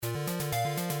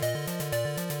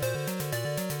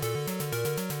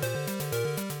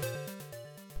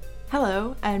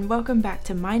Hello, and welcome back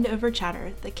to Mind Over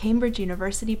Chatter, the Cambridge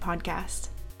University podcast.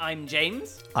 I'm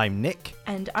James. I'm Nick.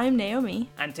 And I'm Naomi.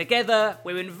 And together,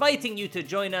 we're inviting you to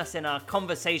join us in our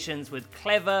conversations with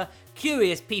clever,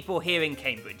 curious people here in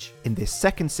Cambridge. In this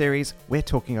second series, we're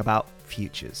talking about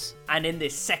futures. And in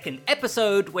this second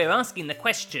episode, we're asking the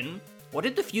question, what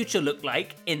did the future look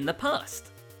like in the past?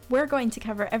 We're going to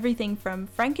cover everything from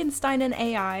Frankenstein and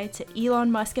AI to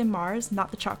Elon Musk and Mars, not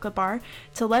the chocolate bar,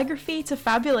 telegraphy to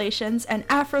fabulations, and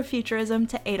Afrofuturism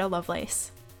to Ada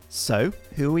Lovelace. So,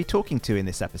 who are we talking to in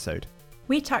this episode?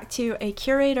 We talked to a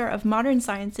curator of modern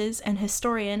sciences and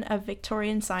historian of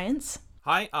Victorian science.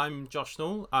 Hi, I'm Josh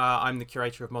Nall. I'm the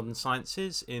curator of modern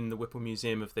sciences in the Whipple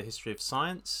Museum of the History of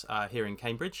Science here in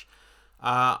Cambridge.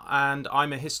 And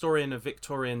I'm a historian of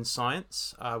Victorian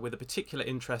science with a particular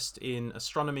interest in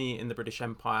astronomy in the British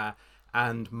Empire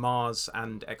and Mars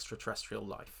and extraterrestrial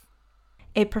life.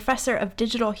 A professor of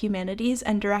digital humanities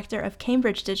and director of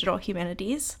Cambridge Digital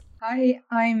Humanities. Hi,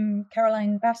 I'm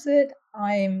Caroline Bassett.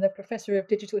 I'm the Professor of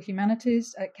Digital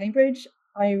Humanities at Cambridge.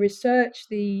 I research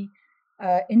the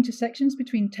intersections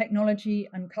between technology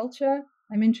and culture.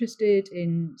 I'm interested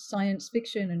in science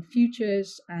fiction and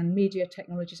futures and media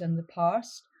technologies in the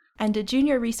past. And a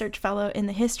junior research fellow in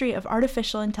the history of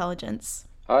artificial intelligence.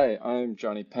 Hi, I'm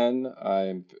Johnny Penn.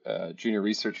 I'm a junior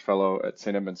research fellow at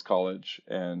St. Edmund's College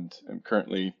and am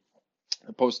currently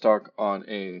a postdoc on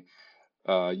a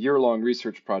year-long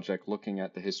research project looking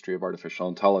at the history of artificial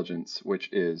intelligence, which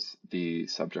is the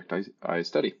subject I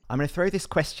study. I'm going to throw this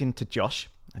question to Josh.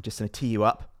 I'm just going to tee you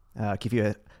up, give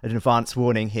you an advance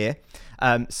warning here.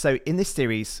 So in this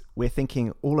series, we're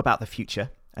thinking all about the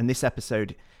future, and this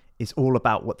episode is all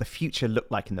about what the future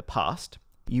looked like in the past.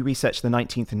 You researched the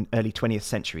 19th and early 20th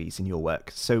centuries in your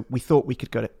work, so we thought we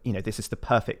could go to, this is the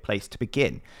perfect place to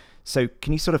begin. So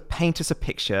can you sort of paint us a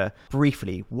picture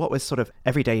briefly? What was sort of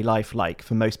everyday life like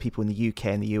for most people in the UK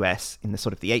and the US in the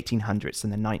sort of the 1800s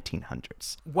and the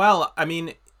 1900s? Well, I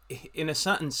mean, in a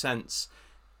certain sense,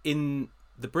 in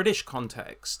the British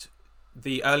context,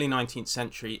 the early 19th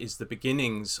century is the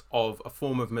beginnings of a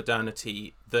form of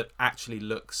modernity that actually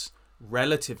looks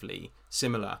relatively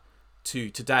similar to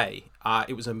today.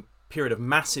 It was a period of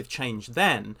massive change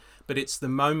then, but it's the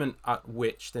moment at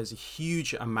which there's a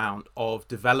huge amount of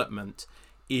development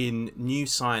in new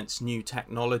science, new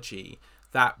technology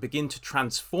that begin to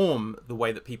transform the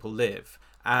way that people live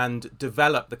and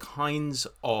develop the kinds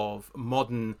of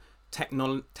modern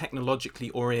technologically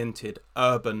oriented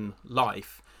urban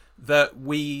life that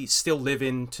we still live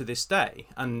in to this day.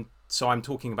 And so I'm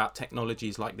talking about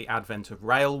technologies like the advent of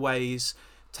railways,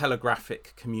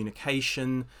 telegraphic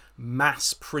communication,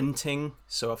 mass printing,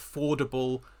 so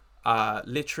affordable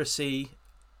literacy.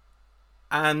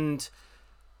 And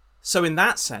so in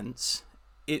that sense,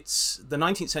 the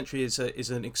 19th century is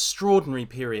an extraordinary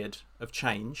period of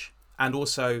change, and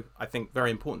also, I think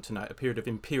very important to note, a period of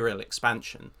imperial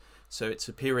expansion. So it's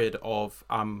a period of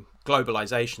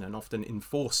globalization and often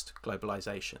enforced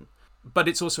globalization. But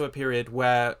it's also a period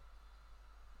where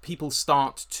people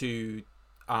start to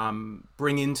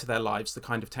bring into their lives the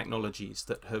kind of technologies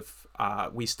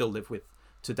that we still live with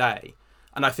today.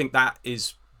 And I think that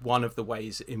is one of the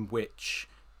ways in which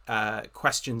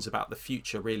questions about the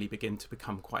future really begin to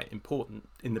become quite important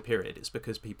in the period. It's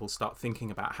because people start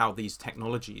thinking about how these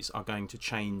technologies are going to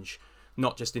change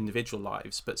not just individual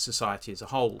lives, but society as a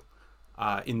whole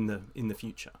in the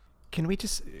future. Can we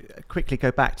just quickly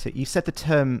go back to, you said the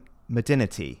term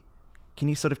modernity. Can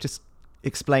you sort of just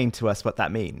explain to us what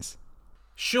that means?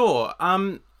 Sure.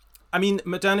 I mean,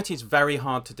 modernity is very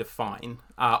hard to define,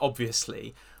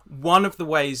 obviously. One of the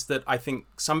ways that I think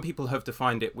some people have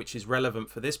defined it, which is relevant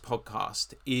for this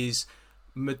podcast, is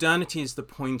modernity is the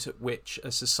point at which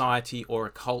a society or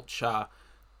a culture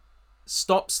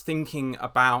stops thinking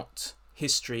about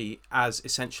history as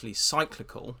essentially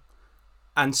cyclical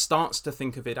and starts to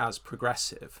think of it as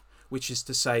progressive, which is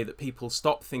to say that people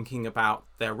stop thinking about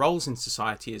their roles in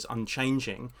society as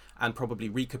unchanging and probably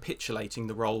recapitulating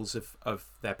the roles of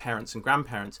their parents and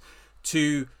grandparents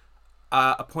to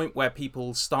a point where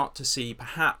people start to see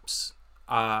perhaps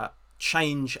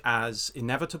change as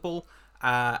inevitable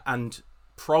and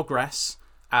progress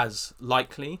as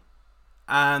likely.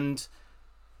 And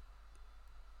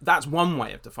that's one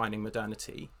way of defining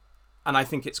modernity. And I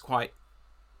think it's quite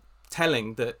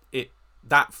telling that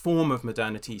that form of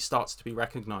modernity starts to be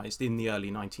recognized in the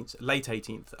late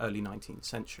 18th, early 19th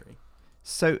century.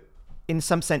 So in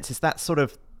some sense, is that sort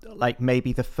of like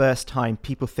maybe the first time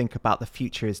people think about the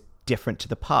future as different to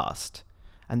the past?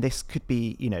 And this could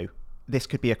be,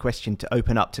 a question to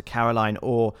open up to Caroline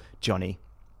or Johnny.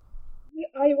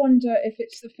 I wonder if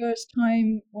it's the first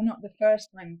time, or not the first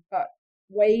time, but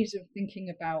ways of thinking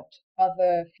about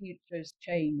other futures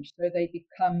change. So they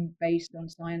become based on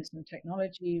science and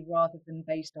technology rather than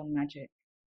based on magic.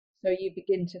 So you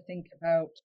begin to think about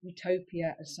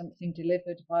utopia as something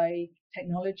delivered by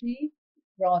technology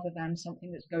rather than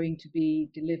something that's going to be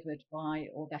delivered by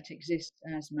or that exists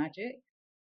as magic.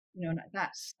 And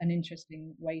that's an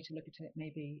interesting way to look at it,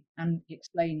 maybe, and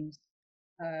explains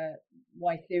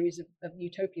why theories of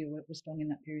utopia were strong in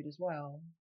that period as well.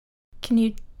 Can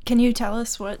you tell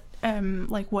us what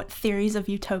what theories of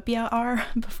utopia are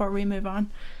before we move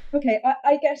on? Okay,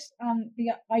 I guess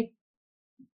I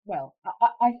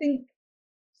think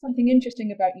something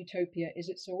interesting about utopia is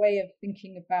it's a way of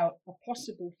thinking about a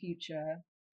possible future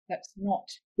that's not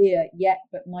here yet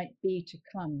but might be to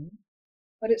come.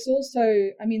 But it's also,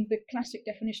 the classic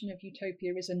definition of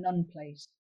utopia is a none place.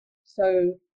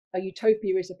 So a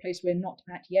utopia is a place we're not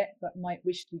at yet but might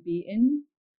wish to be in.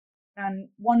 And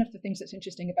one of the things that's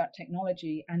interesting about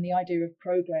technology and the idea of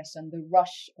progress and the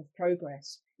rush of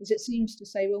progress is it seems to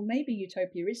say, well, maybe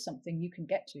utopia is something you can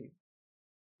get to,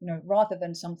 rather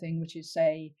than something which is,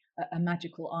 say, a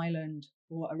magical island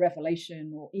or a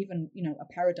revelation or even,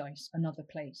 a paradise, another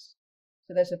place.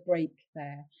 So there's a break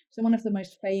there. So one of the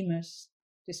most famous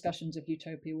discussions of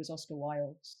utopia was Oscar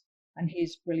Wilde's. And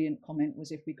his brilliant comment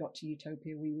was, if we got to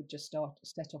utopia, we would just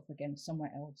set off again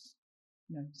somewhere else.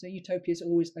 So utopia is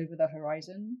always over the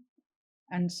horizon.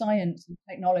 And science and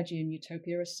technology and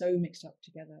utopia are so mixed up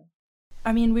together.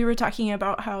 We were talking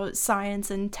about how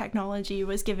science and technology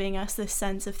was giving us this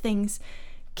sense of things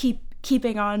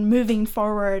keeping on moving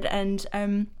forward,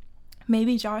 and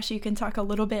maybe Josh, you can talk a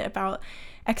little bit about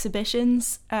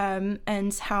exhibitions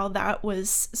and how that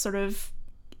was sort of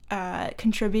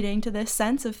contributing to this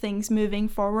sense of things moving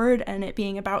forward and it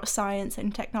being about science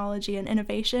and technology and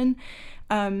innovation.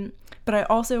 But I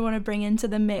also want to bring into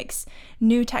the mix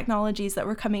new technologies that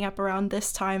were coming up around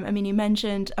this time. You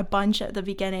mentioned a bunch at the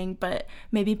beginning, but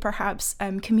maybe perhaps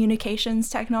communications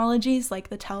technologies like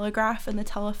the telegraph and the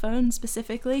telephone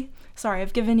specifically. Sorry,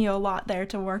 I've given you a lot there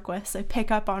to work with, so pick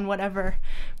up on whatever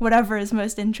is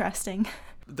most interesting.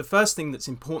 The first thing that's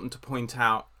important to point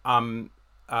out,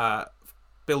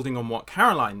 building on what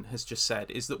Caroline has just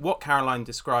said, is that what Caroline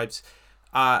describes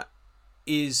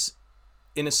is,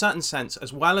 in a certain sense,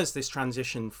 as well as this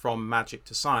transition from magic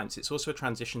to science, it's also a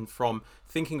transition from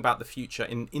thinking about the future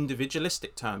in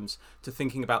individualistic terms to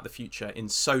thinking about the future in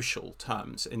social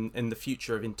terms, in the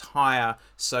future of entire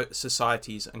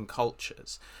societies and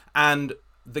cultures. And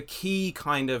the key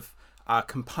kind of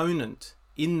component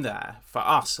in there, for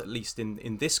us at least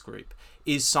in this group,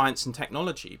 is science and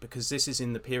technology, because this is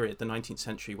in the period, the 19th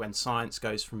century, when science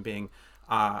goes from being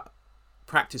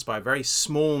practiced by a very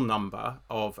small number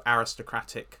of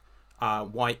aristocratic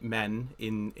white men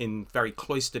in very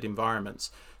cloistered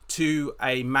environments to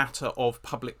a matter of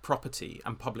public property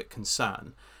and public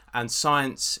concern. And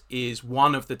science is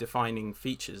one of the defining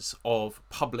features of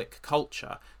public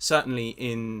culture, certainly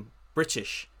in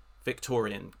British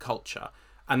Victorian culture.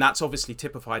 And that's obviously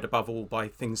typified above all by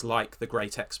things like the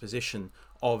Great Exposition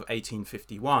of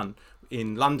 1851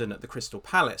 in London at the Crystal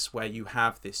Palace, where you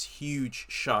have this huge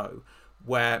show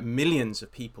where millions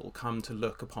of people come to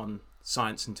look upon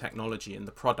science and technology and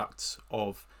the products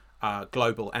of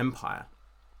global empire.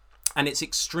 And it's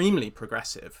extremely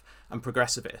progressive and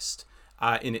progressivist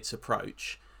in its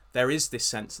approach. There is this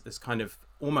sense that there's kind of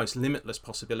almost limitless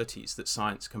possibilities that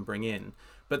science can bring in.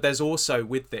 But there's also,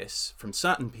 with this, from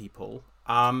certain people,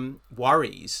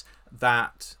 worries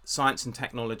that science and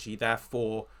technology,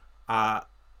 therefore, are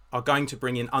going to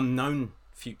bring in unknown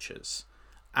futures.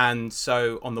 And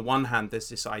so, on the one hand, there's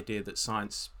this idea that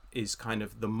science is kind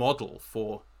of the model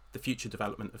for the future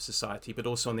development of society. But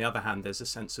also, on the other hand, there's a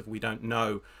sense of we don't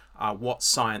know what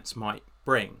science might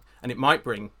bring. And it might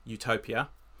bring utopia,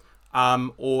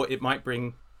 or it might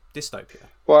bring dystopia.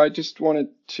 Well, I just wanted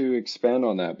to expand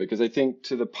on that, because I think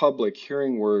to the public,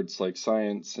 hearing words like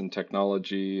science and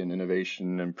technology and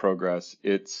innovation and progress,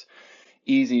 it's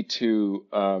easy to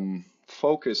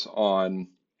focus on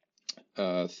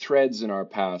threads in our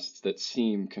past that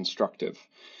seem constructive.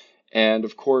 And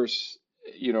of course,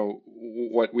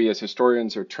 what we as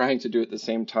historians are trying to do at the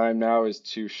same time now is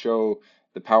to show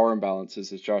the power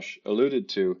imbalances, as Josh alluded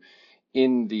to,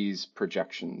 in these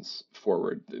projections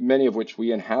forward, many of which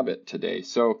we inhabit today.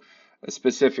 So a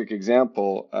specific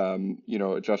example,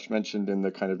 Josh mentioned in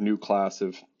the kind of new class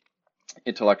of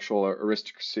intellectual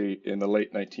aristocracy in the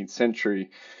late 19th century,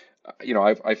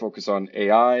 I focus on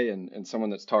AI, and someone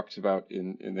that's talked about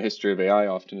in the history of AI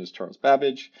often is Charles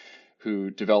Babbage, who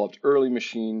developed early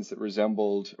machines that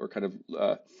resembled or kind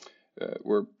of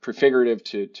were prefigurative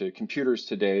to computers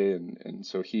today, and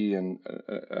so he and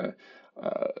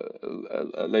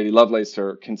Lady Lovelace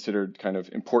are considered kind of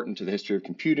important to the history of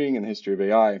computing and the history of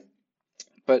AI.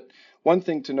 But one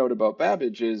thing to note about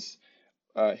Babbage is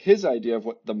his idea of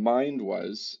what the mind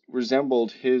was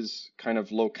resembled his kind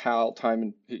of locale,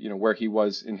 time, and where he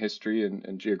was in history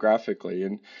and geographically,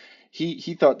 and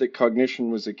he thought that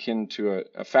cognition was akin to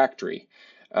a factory.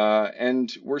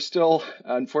 And we're still,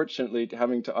 unfortunately,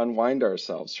 having to unwind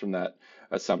ourselves from that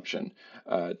assumption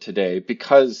today,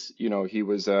 because he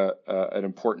was an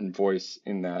important voice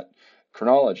in that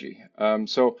chronology.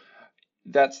 So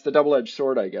that's the double-edged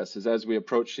sword, I guess, is as we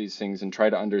approach these things and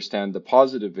try to understand the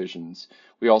positive visions,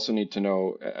 we also need to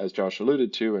know, as Josh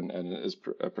alluded to, and as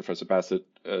Professor Bassett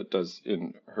does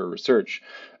in her research,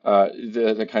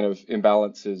 the kind of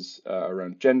imbalances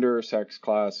around gender, sex,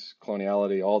 class,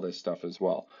 coloniality, all this stuff as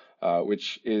well,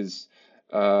 which is,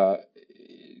 what's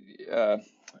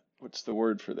the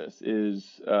word for this,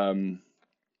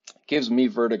 gives me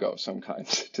vertigo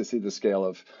sometimes to see the scale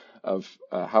of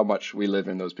how much we live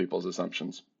in those people's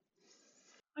assumptions.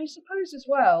 I suppose as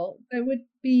well there would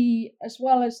be, as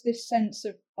well as this sense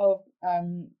of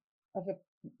a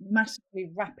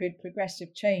massively rapid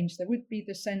progressive change, there would be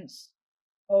the sense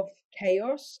of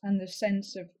chaos and the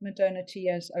sense of modernity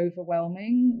as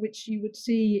overwhelming, which you would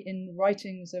see in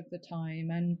writings of the time,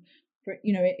 and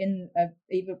in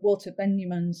even Walter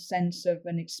Benjamin's sense of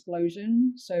an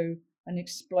explosion, so an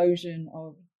explosion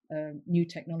of new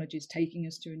technologies taking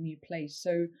us to a new place.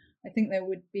 So I think there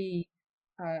would be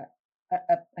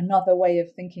another way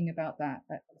of thinking about that,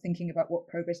 thinking about what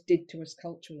progress did to us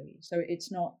culturally. So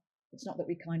it's not that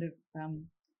we kind of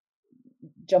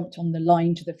jumped on the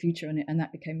line to the future and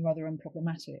that became rather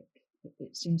unproblematic.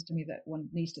 It seems to me that one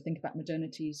needs to think about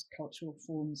modernity's cultural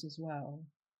forms as well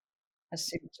as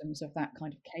symptoms of that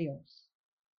kind of chaos.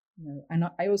 And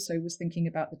I also was thinking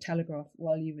about the telegraph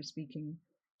while you were speaking,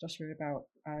 Joshua, about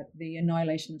the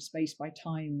annihilation of space by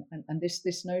time, and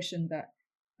this notion that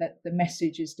the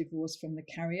message is divorced from the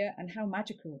carrier, and how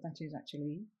magical that is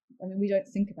actually. I mean, we don't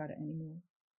think about it anymore,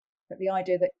 but the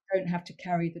idea that you don't have to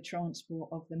carry the transport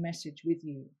of the message with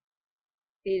you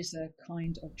is a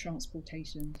kind of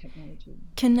transportation technology.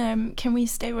 Can we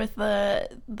stay with the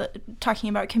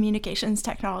talking about communications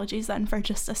technologies then for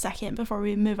just a second before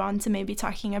we move on to maybe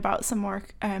talking about some more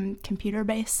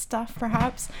computer-based stuff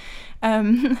perhaps?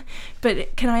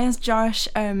 But can I ask Josh,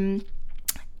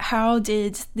 how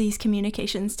did these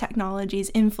communications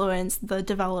technologies influence the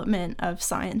development of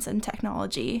science and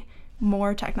technology,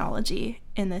 more technology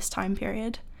in this time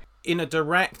period? In a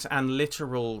direct and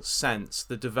literal sense,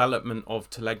 the development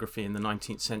of telegraphy in the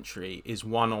 19th century is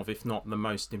one of, if not the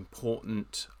most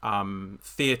important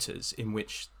theatres in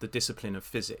which the discipline of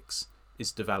physics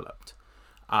is developed.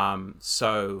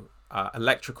 So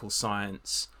electrical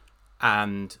science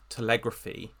and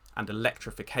telegraphy and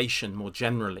electrification more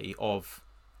generally of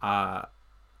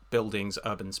buildings,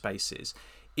 urban spaces,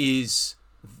 is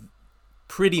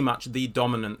pretty much the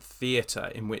dominant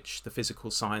theatre in which the physical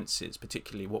sciences,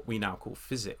 particularly what we now call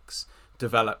physics,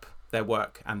 develop their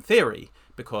work and theory,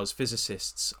 because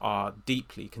physicists are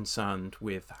deeply concerned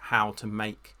with how to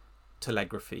make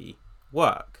telegraphy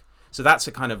work. So that's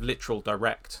a kind of literal,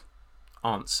 direct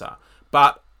answer.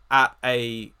 But at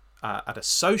a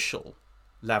social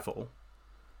level,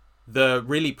 the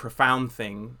really profound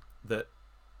thing that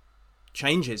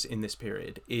changes in this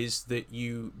period is that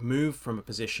you move from a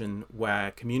position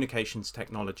where communications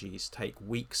technologies take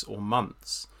weeks or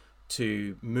months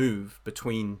to move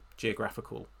between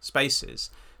geographical spaces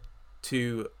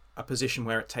to a position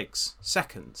where it takes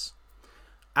seconds.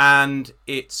 And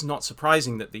it's not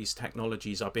surprising that these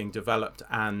technologies are being developed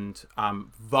and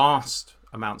vast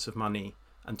amounts of money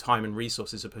and time and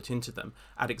resources are put into them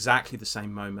at exactly the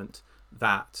same moment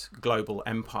that global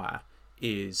empire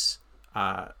is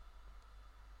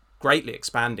greatly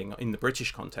expanding. In the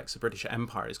British context, the British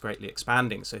Empire is greatly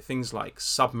expanding. So things like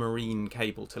submarine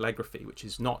cable telegraphy, which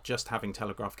is not just having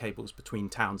telegraph cables between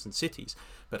towns and cities,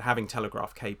 but having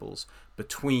telegraph cables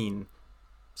between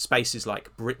spaces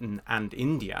like Britain and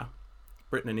India.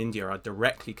 Britain and India are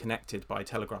directly connected by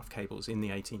telegraph cables in the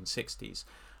 1860s.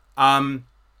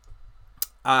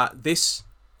 This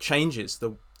changes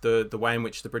the way in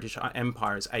which the British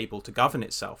Empire is able to govern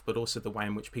itself, but also the way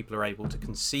in which people are able to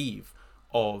conceive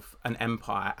of an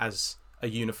empire as a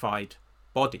unified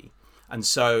body. And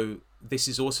so this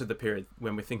is also the period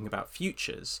when we're thinking about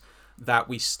futures that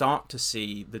we start to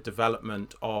see the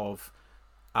development of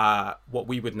what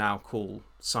we would now call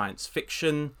science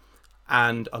fiction,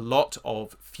 and a lot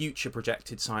of future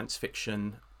projected science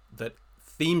fiction that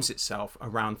themes itself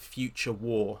around future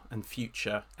war and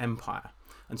future empire,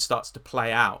 and starts to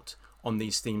play out on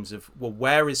these themes of, well,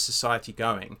 where is society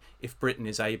going if Britain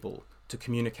is able to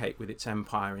communicate with its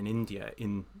empire in India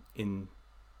in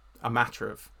a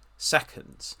matter of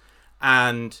seconds?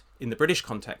 And in the British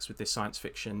context with this science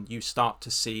fiction, you start to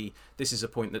see, this is a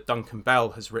point that Duncan Bell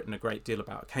has written a great deal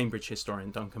about, Cambridge historian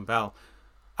Duncan Bell,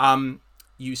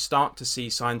 you start to see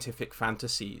scientific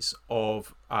fantasies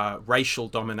of racial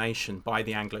domination by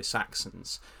the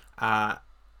Anglo-Saxons,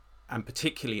 and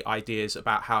particularly ideas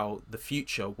about how the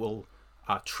future will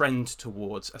trend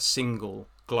towards a single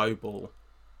global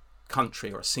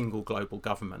country or a single global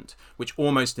government, which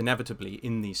almost inevitably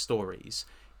in these stories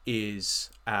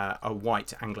is a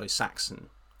white Anglo-Saxon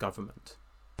government.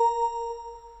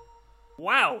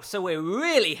 Wow, so we're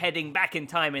really heading back in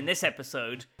time in this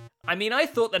episode. I mean, I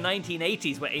thought the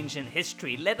 1980s were ancient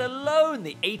history, let alone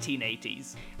the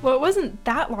 1880s. Well, it wasn't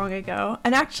that long ago,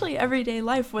 and actually everyday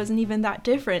life wasn't even that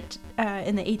different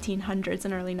in the 1800s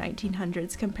and early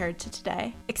 1900s compared to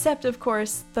today. Except, of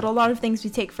course, that a lot of things we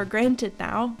take for granted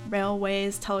now,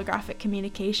 railways, telegraphic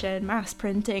communication, mass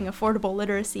printing, affordable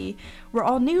literacy, were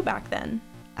all new back then.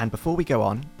 And before we go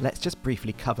on, let's just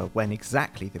briefly cover when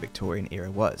exactly the Victorian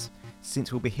era was,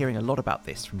 since we'll be hearing a lot about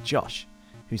this from Josh,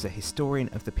 who's a historian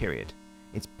of the period.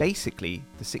 It's basically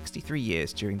the 63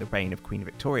 years during the reign of Queen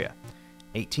Victoria,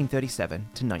 1837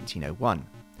 to 1901.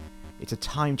 It's a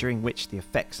time during which the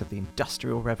effects of the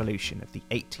Industrial Revolution of the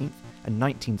 18th and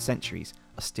 19th centuries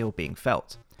are still being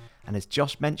felt. And as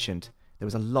Josh mentioned, there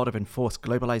was a lot of enforced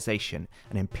globalization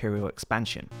and imperial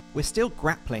expansion. We're still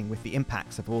grappling with the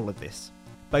impacts of all of this,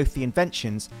 both the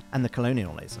inventions and the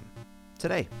colonialism,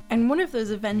 today. And one of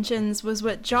those inventions was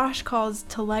what Josh calls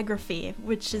telegraphy,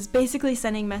 which is basically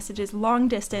sending messages long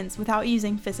distance without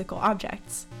using physical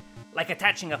objects. Like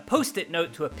attaching a post-it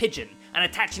note to a pigeon, and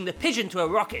attaching the pigeon to a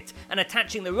rocket, and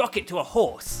attaching the rocket to a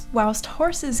horse. Whilst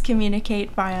horses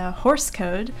communicate via Horse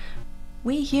code,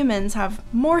 we humans have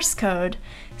Morse code.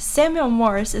 Samuel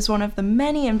Morse is one of the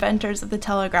many inventors of the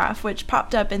telegraph, which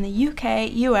popped up in the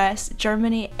UK, US,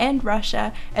 Germany, and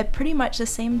Russia at pretty much the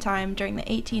same time during the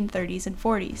 1830s and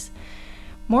 40s.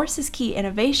 Morse's key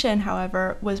innovation,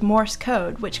 however, was Morse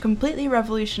code, which completely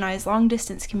revolutionized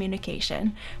long-distance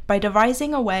communication by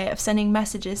devising a way of sending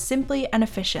messages simply and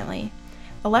efficiently.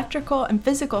 Electrical and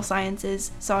physical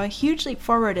sciences saw a huge leap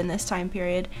forward in this time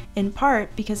period, in part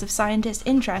because of scientists'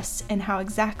 interests in how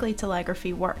exactly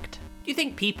telegraphy worked. Do you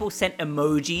think people sent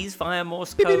emojis via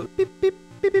Morse code?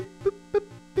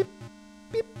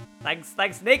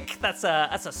 Thanks, Nick. That's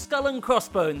a skull and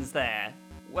crossbones there.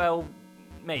 Well,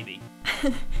 maybe.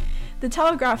 The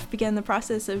telegraph began the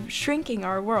process of shrinking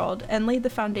our world and laid the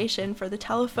foundation for the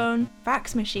telephone,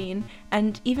 fax machine,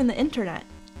 and even the internet.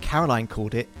 Caroline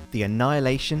called it the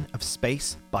annihilation of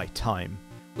space by time.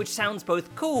 Which sounds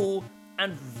both cool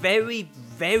and very,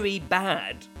 very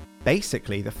bad.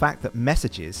 Basically, the fact that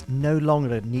messages no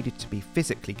longer needed to be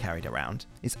physically carried around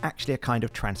is actually a kind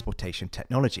of transportation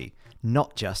technology,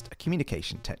 not just a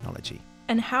communication technology.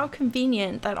 And how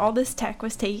convenient that all this tech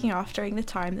was taking off during the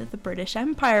time that the British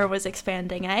Empire was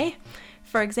expanding, eh?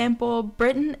 For example,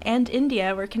 Britain and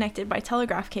India were connected by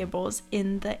telegraph cables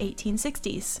in the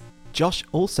 1860s. Josh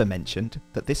also mentioned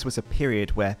that this was a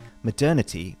period where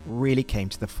modernity really came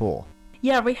to the fore.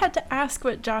 Yeah, we had to ask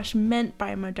what Josh meant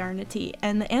by modernity,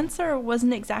 and the answer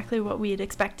wasn't exactly what we had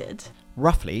expected.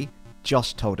 Roughly,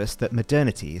 Josh told us that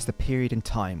modernity is the period in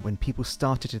time when people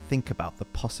started to think about the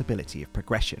possibility of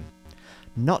progression.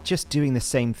 Not just doing the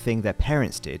same thing their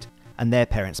parents did, and their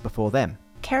parents before them.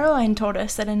 Caroline told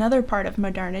us that another part of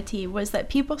modernity was that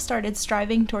people started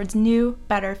striving towards new,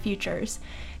 better futures.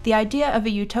 The idea of a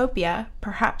utopia,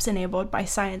 perhaps enabled by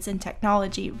science and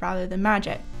technology rather than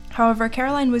magic. However,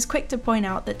 Caroline was quick to point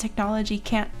out that technology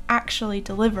can't actually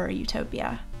deliver a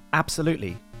utopia.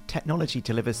 Absolutely. Technology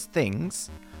delivers things,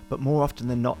 but more often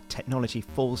than not, technology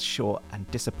falls short and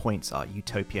disappoints our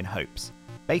utopian hopes.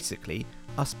 Basically,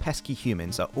 us pesky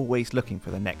humans are always looking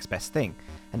for the next best thing,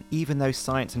 and even though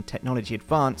science and technology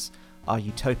advance, our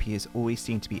utopias always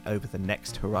seem to be over the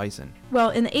next horizon. Well,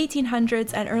 in the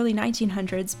 1800s and early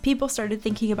 1900s, people started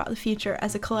thinking about the future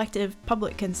as a collective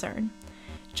public concern.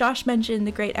 Josh mentioned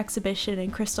the Great Exhibition in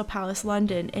Crystal Palace,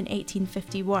 London in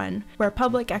 1851, where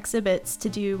public exhibits to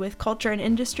do with culture and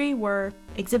industry were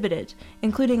exhibited,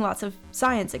 including lots of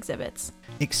science exhibits.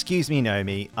 Excuse me,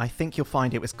 Naomi, I think you'll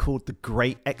find it was called the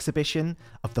Great Exhibition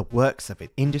of the Works of an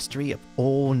Industry of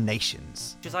All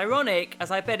Nations. Which is ironic,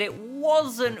 as I bet it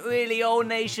wasn't really all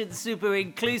nations super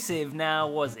inclusive now,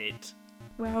 was it?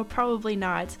 Well, probably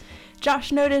not.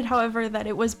 Josh noted, however, that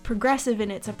it was progressive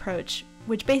in its approach,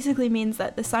 which basically means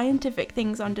that the scientific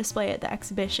things on display at the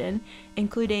exhibition,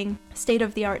 including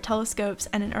state-of-the-art telescopes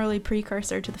and an early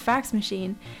precursor to the fax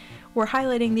machine, were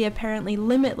highlighting the apparently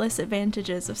limitless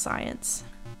advantages of science.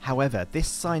 However, this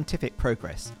scientific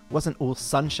progress wasn't all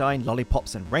sunshine,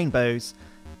 lollipops and rainbows.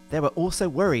 There were also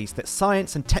worries that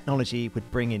science and technology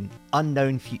would bring in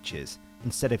unknown futures.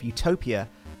 Instead of utopia,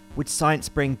 would science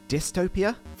bring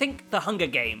dystopia? Think The Hunger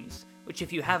Games, which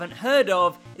if you haven't heard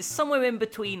of, is somewhere in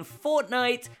between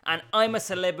Fortnite and I'm a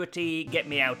Celebrity, Get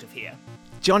Me Out of Here.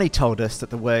 Johnny told us that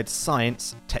the words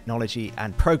science, technology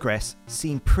and progress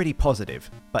seem pretty positive,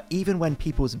 but even when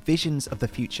people's visions of the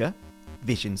future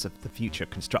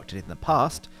constructed in the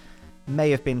past, may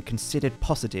have been considered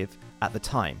positive at the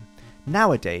time,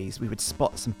 nowadays we would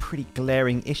spot some pretty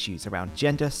glaring issues around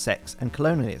gender, sex and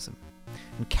colonialism.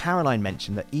 And Caroline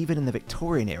mentioned that even in the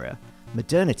Victorian era,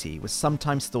 modernity was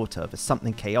sometimes thought of as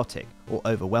something chaotic or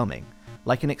overwhelming,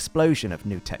 like an explosion of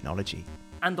new technology.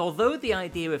 And although the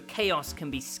idea of chaos can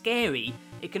be scary,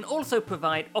 it can also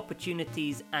provide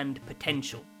opportunities and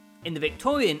potential. In the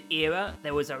Victorian era,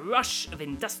 there was a rush of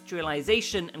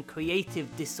industrialization and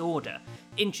creative disorder,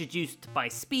 introduced by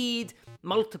speed,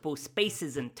 multiple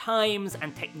spaces and times,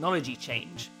 and technology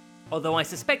change. Although I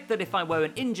suspect that if I were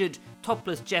an injured,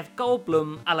 topless Jeff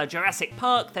Goldblum a la Jurassic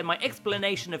Park, then my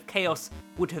explanation of chaos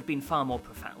would have been far more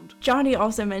profound. Johnny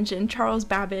also mentioned Charles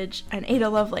Babbage and Ada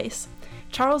Lovelace.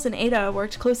 Charles and Ada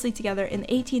worked closely together in the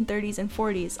 1830s and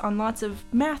 40s on lots of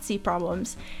mathsy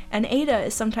problems, and Ada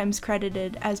is sometimes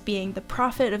credited as being the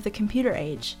prophet of the computer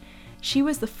age. She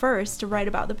was the first to write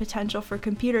about the potential for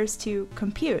computers to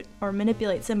compute or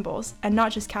manipulate symbols, and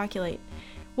not just calculate.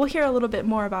 We'll hear a little bit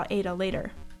more about Ada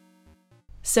later.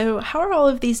 So how are all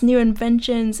of these new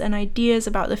inventions and ideas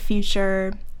about the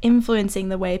future influencing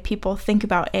the way people think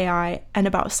about AI and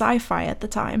about sci-fi at the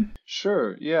time?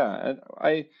 Sure, yeah.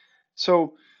 And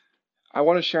so I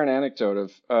want to share an anecdote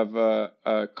of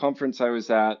a conference I was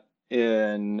at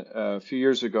in a few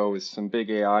years ago with some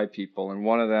big AI people, and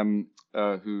one of them,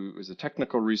 who was a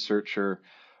technical researcher,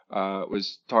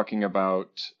 was talking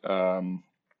about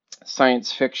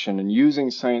science fiction and using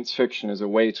science fiction as a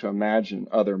way to imagine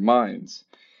other minds.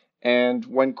 And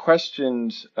when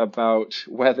questioned about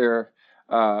whether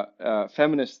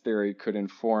feminist theory could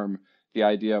inform the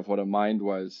idea of what a mind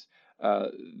was,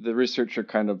 the researcher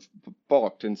kind of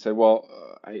balked and said, well,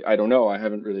 I don't know, I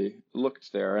haven't really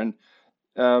looked there. And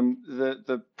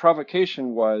the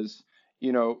provocation was,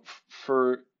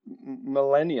 for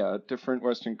millennia, different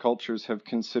Western cultures have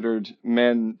considered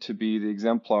men to be the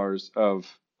exemplars of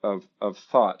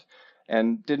thought,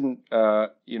 and didn't,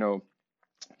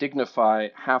 dignify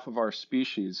half of our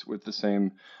species with the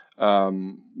same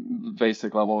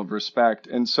basic level of respect.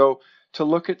 And so to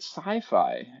look at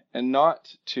sci-fi and not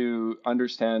to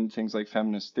understand things like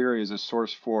feminist theory as a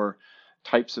source for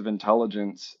types of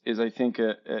intelligence is, I think,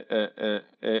 a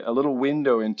little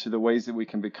window into the ways that we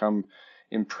can become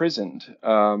imprisoned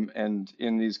and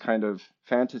in these kind of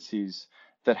fantasies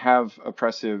that have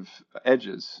oppressive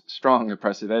edges, strong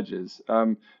oppressive edges.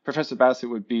 Professor Bassett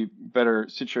would be better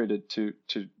situated to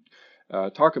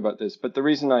talk about this, but the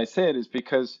reason I say it is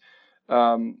because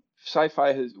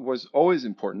sci-fi was always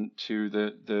important to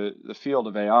the field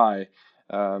of AI.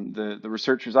 The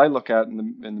researchers I look at in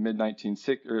the mid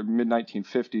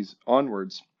 1950s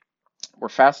onwards were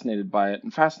fascinated by it,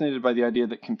 and fascinated by the idea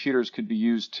that computers could be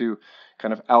used to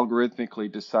kind of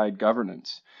algorithmically decide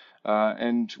governance.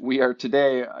 And we are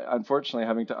today, unfortunately,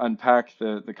 having to unpack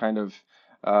the kind of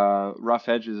rough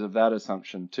edges of that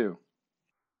assumption too.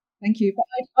 Thank you. But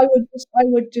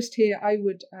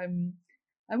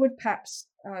I would perhaps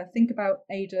think about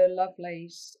Ada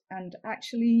Lovelace, and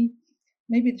actually,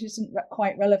 maybe this isn't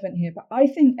quite relevant here, but I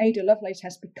think Ada Lovelace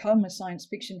has become a science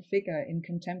fiction figure in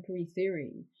contemporary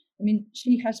theory. I mean,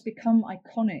 she has become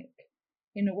iconic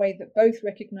in a way that both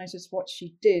recognizes what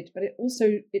she did, but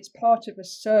it's part of a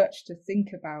search to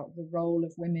think about the role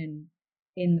of women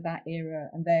in that era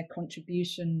and their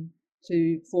contribution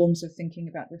to forms of thinking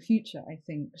about the future, I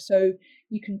think. So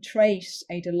you can trace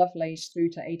Ada Lovelace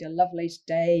through to Ada Lovelace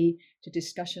Day, to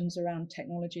discussions around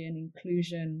technology and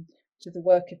inclusion, to the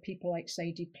work of people like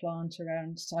Sadie Plant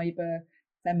around cyber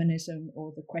feminism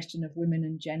or the question of women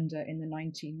and gender in the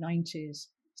 1990s.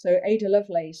 So Ada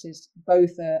Lovelace is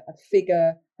both a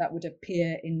figure that would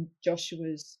appear in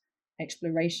Joshua's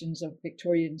explorations of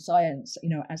Victorian science,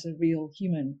 as a real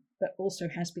human, but also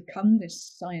has become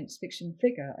this science fiction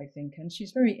figure, I think. And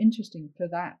she's very interesting for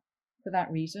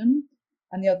that reason.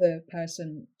 And the other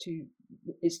person to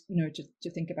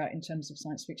think about in terms of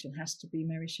science fiction has to be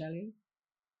Mary Shelley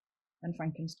and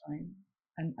Frankenstein.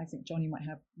 And I think Johnny might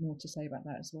have more to say about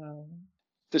that as well.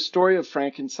 the story of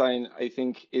Frankenstein, I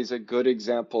think, is a good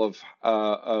example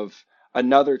of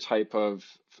another type of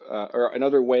or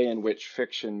another way in which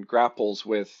fiction grapples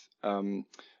with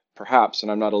perhaps,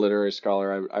 and I'm not a literary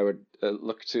scholar, I would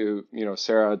look to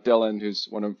Sarah Dillon, who's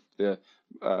one of the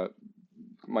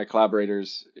my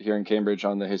collaborators here in Cambridge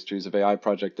on the Histories of AI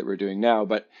project that we're doing now,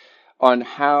 but on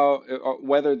how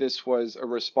whether this was a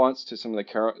response to some of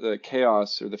the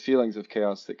chaos or the feelings of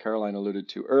chaos that Caroline alluded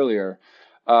to earlier,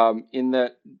 in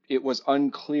that it was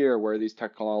unclear where these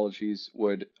technologies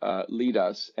would lead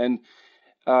us. And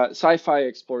sci-fi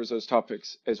explores those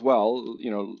topics as well,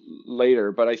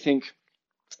 later. But I think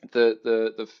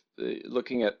the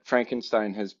looking at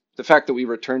Frankenstein has the fact that we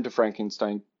return to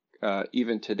Frankenstein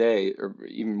even today, or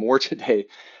even more today,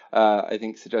 I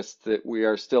think suggests that we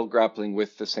are still grappling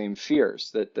with the same fears,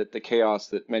 that the chaos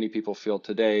that many people feel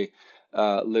today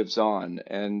lives on.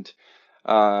 And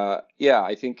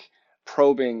I think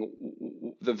probing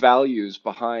the values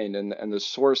behind and the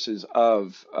sources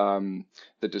of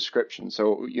the description.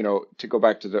 So, to go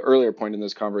back to the earlier point in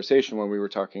this conversation when we were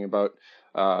talking about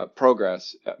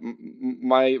progress,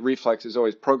 my reflex is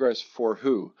always progress for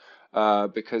who?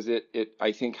 Because it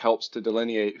I think helps to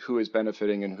delineate who is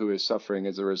benefiting and who is suffering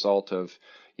as a result of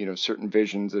certain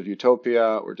visions of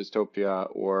utopia or dystopia,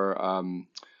 or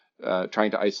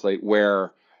trying to isolate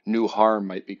where new harm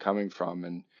might be coming from.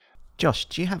 And Josh,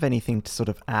 do you have anything to sort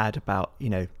of add about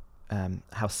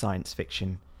how science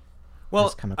fiction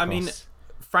has come across? I mean,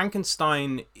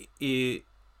 Frankenstein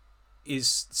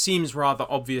seems rather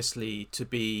obviously to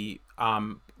be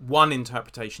one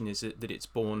interpretation is that it's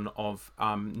born of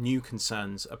new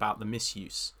concerns about the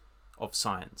misuse of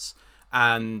science.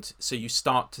 And so you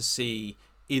start to see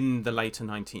in the later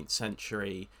 19th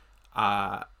century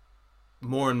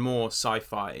more and more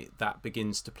sci-fi that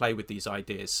begins to play with these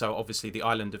ideas. So obviously The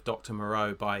Island of Dr.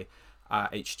 Moreau by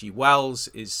H.G. Wells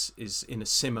is in a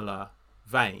similar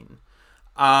vein.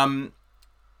 And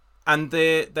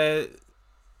they're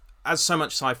as so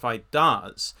much sci-fi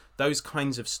does, those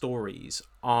kinds of stories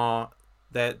are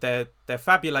they're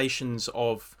fabulations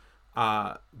of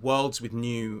worlds with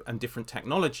new and different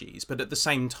technologies, but at the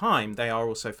same time they are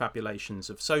also fabulations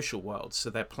of social worlds.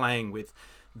 So they're playing with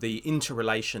the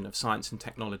interrelation of science and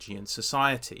technology and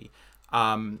society,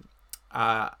 and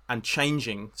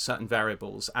changing certain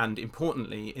variables. And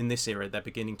importantly, in this era, they're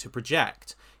beginning to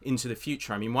project into the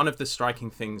future. I mean, one of the striking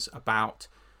things about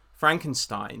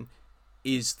Frankenstein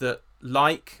is that,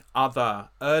 like other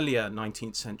earlier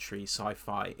 19th century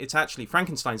sci-fi,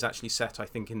 Frankenstein's actually set, I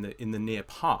think, in the near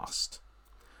past.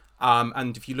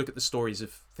 And if you look at the stories of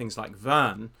things like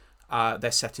Verne,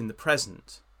 they're set in the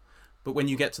present. But when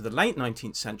you get to the late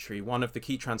 19th century, one of the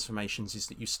key transformations is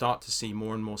that you start to see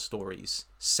more and more stories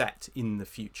set in the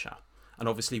future. And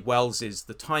obviously Wells's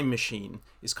The Time Machine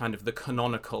is kind of the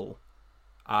canonical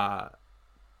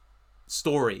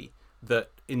story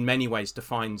that in many ways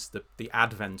defines the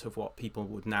advent of what people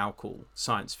would now call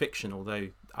science fiction, although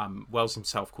Wells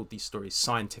himself called these stories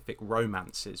scientific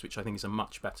romances, which I think is a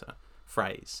much better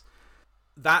phrase.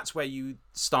 That's where you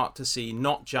start to see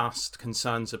not just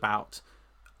concerns about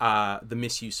the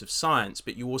misuse of science,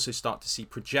 but you also start to see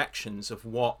projections of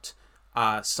what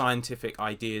scientific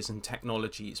ideas and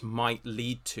technologies might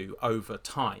lead to over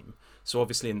time. So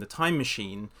obviously in The Time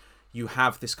Machine, you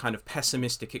have this kind of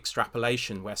pessimistic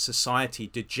extrapolation where society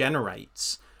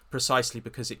degenerates precisely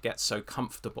because it gets so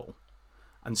comfortable.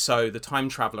 And so the time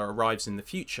traveler arrives in the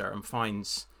future and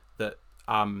finds that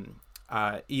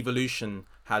evolution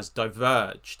has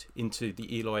diverged into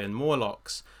the Eloi and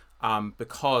Morlocks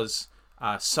because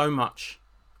so much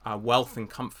wealth and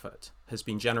comfort has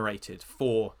been generated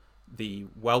for the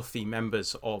wealthy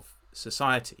members of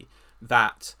society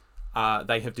that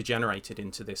they have degenerated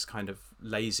into this kind of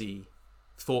lazy,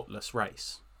 thoughtless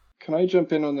race. Can I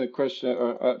jump in on the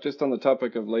question, just on the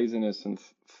topic of laziness and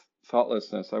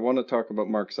thoughtlessness? I want to talk about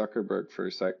Mark Zuckerberg for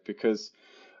a sec, because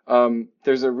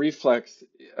there's a reflex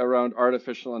around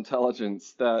artificial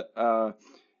intelligence that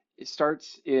it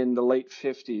starts in the late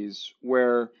 50s,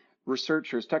 where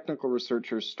technical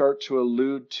researchers start to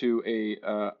allude to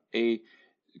a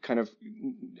kind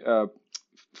of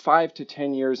 5 to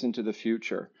 10 years into the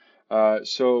future.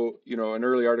 So, an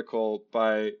early article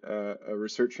by a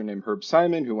researcher named Herb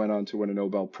Simon, who went on to win a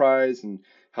Nobel Prize and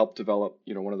helped develop,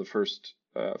 one of the first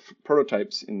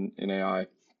prototypes in AI,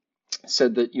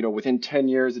 said that, within 10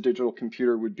 years, a digital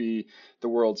computer would be the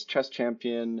world's chess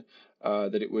champion,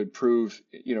 that it would prove,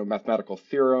 mathematical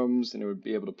theorems, and it would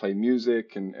be able to play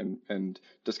music and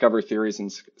discover theories in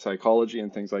psychology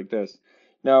and things like this.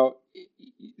 Now,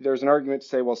 there's an argument to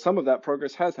say, well, some of that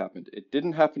progress has happened. It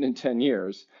didn't happen in 10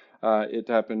 years. It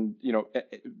happened,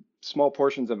 small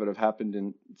portions of it have happened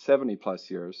in 70 plus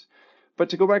years. But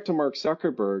to go back to Mark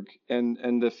Zuckerberg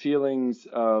and the feelings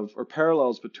of, or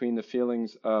parallels between the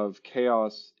feelings of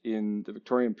chaos in the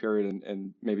Victorian period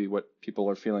and maybe what people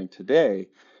are feeling today,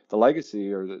 the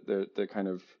legacy or the kind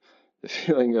of the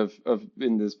feeling of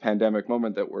in this pandemic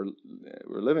moment that we're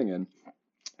living in,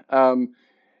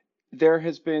 there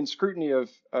has been scrutiny of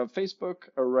Facebook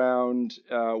around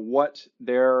what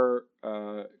their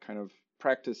kind of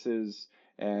practices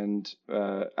and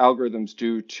algorithms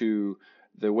do to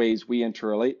the ways we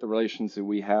interrelate, the relations that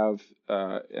we have,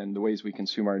 and the ways we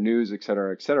consume our news, et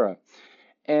cetera, et cetera.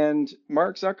 And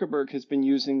Mark Zuckerberg has been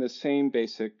using the same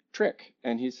basic trick.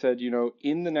 And he said,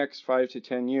 in the next 5 to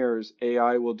 10 years,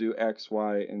 AI will do X,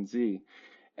 Y, and Z.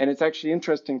 And it's actually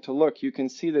interesting to look. You can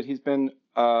see that he's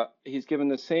given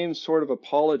the same sort of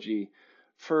apology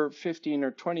for 15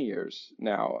 or 20 years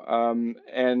now.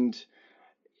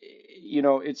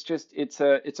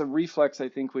 It's a reflex I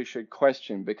think we should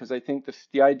question, because I think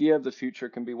the idea of the future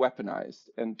can be weaponized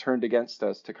and turned against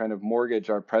us to kind of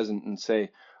mortgage our present and say,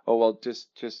 oh, well,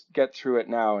 just get through it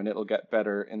now and it'll get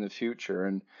better in the future,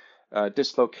 and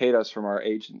dislocate us from our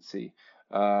agency.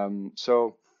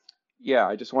 Yeah,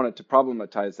 I just wanted to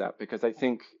problematize that, because I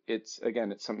think it's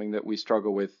something that we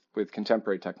struggle with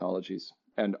contemporary technologies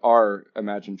and our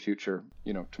imagined future,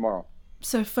 tomorrow.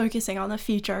 So focusing on the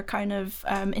future kind of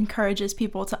encourages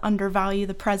people to undervalue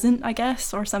the present, I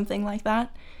guess, or something like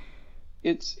that.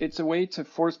 It's a way to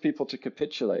force people to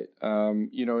capitulate.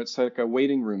 It's like a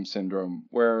waiting room syndrome,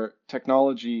 where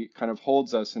technology kind of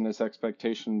holds us in this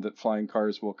expectation that flying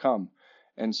cars will come.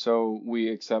 And so we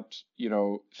accept,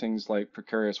 things like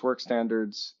precarious work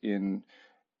standards in,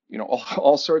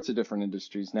 all sorts of different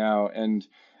industries now. And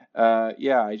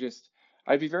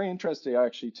I'd be very interested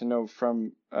actually to know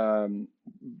from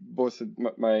both of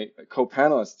my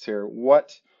co-panelists here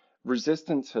what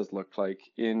resistance has looked like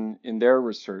in their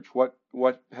research.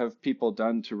 What have people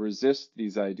done to resist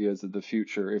these ideas of the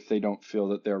future if they don't feel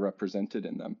that they're represented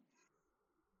in them?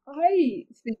 I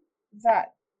think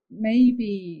that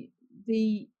maybe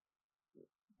the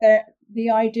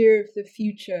idea of the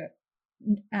future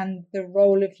and the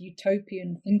role of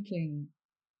utopian thinking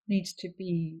needs to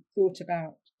be thought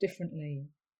about differently.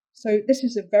 So this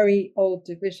is a very old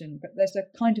division, but there's a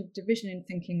kind of division in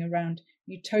thinking around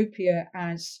utopia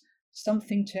as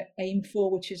something to aim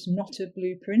for, which is not a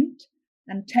blueprint,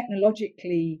 and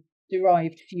technologically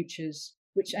derived futures,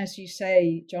 which, as you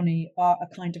say, Johnny, are a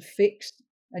kind of fix,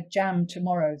 a jam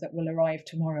tomorrow that will arrive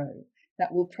tomorrow,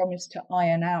 that will promise to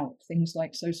iron out things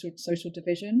like social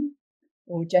division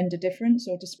or gender difference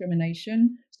or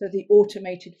discrimination. So the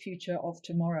automated future of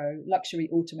tomorrow, luxury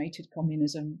automated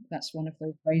communism, that's one of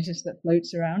those phrases that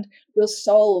floats around, will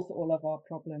solve all of our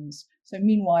problems. So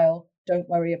meanwhile, don't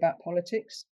worry about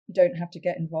politics. You don't have to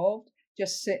get involved.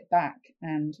 Just sit back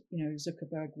and,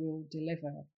 Zuckerberg will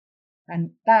deliver.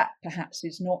 And that perhaps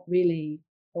is not really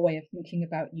a way of thinking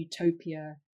about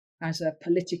utopia as a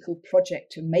political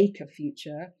project to make a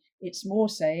future. It's more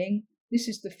saying, this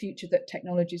is the future that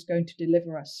technology is going to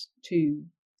deliver us to.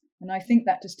 And I think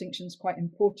that distinction is quite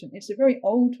important. It's a very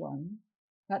old one.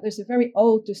 There's a very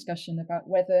old discussion about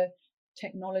whether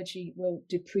technology will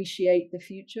depreciate the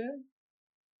future,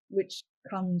 which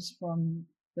comes from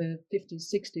the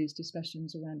 50s, 60s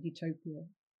discussions around utopia.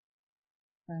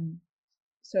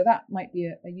 So that might be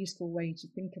a useful way to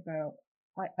think about.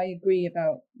 I agree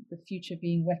about the future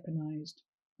being weaponized.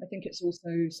 I think it's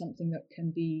also something that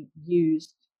can be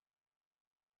used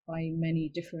by many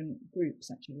different groups,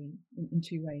 actually, in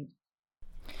two ways.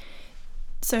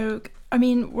 So, I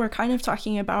mean, we're kind of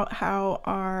talking about how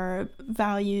our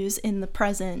values in the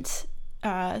present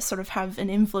sort of have an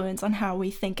influence on how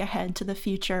we think ahead to the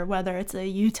future, whether it's a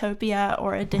utopia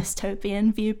or a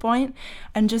dystopian viewpoint.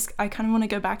 And I kind of want to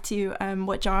go back to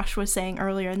what Josh was saying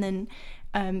earlier, and then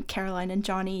Caroline and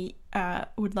Johnny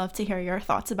would love to hear your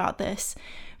thoughts about this.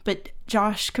 But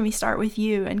Josh, can we start with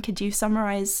you? And could you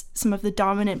summarize some of the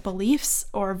dominant beliefs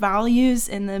or values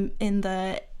in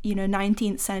the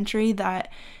 19th century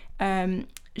that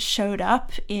showed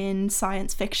up in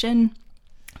science fiction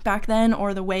back then,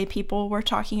 or the way people were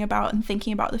talking about and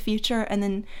thinking about the future? And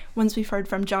then once we've heard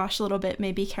from Josh a little bit,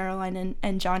 maybe Caroline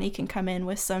and Johnny can come in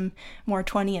with some more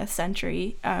 20th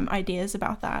century ideas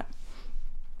about that.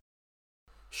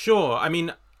 Sure. I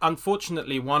mean,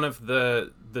 unfortunately, one of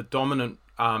the dominant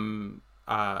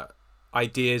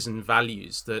ideas and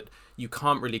values that you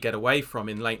can't really get away from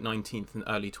in late 19th and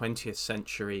early 20th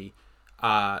century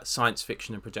science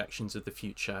fiction and projections of the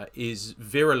future is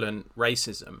virulent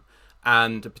racism,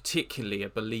 and particularly a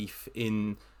belief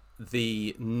in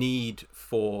the need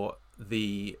for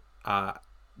the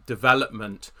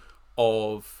development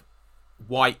of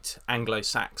white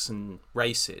Anglo-Saxon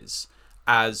races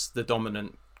as the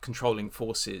dominant controlling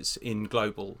forces in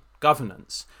global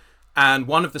governance. And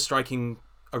one of the striking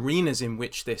arenas in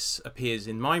which this appears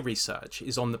in my research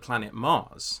is on the planet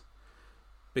Mars.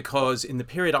 Because in the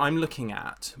period I'm looking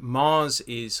at, Mars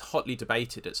is hotly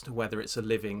debated as to whether it's a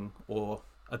living or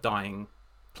a dying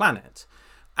planet.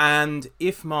 And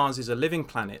if Mars is a living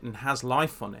planet and has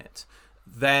life on it,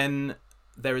 then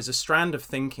there is a strand of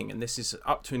thinking, and this is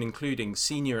up to and including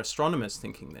senior astronomers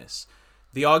thinking this.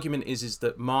 The argument is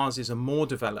that Mars is a more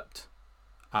developed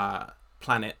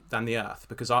planet than the Earth,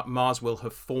 because Mars will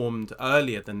have formed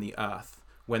earlier than the Earth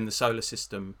when the solar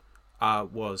system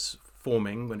was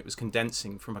forming, when it was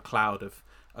condensing from a cloud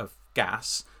of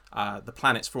gas. The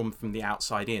planets formed from the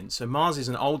outside in. So Mars is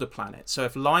an older planet. So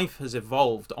if life has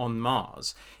evolved on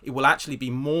Mars, it will actually be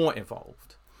more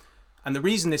evolved. And the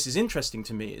reason this is interesting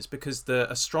to me is because the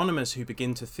astronomers who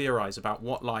begin to theorize about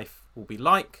what life will be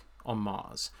like on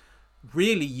Mars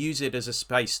really use it as a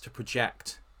space to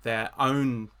project their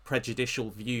own prejudicial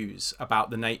views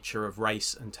about the nature of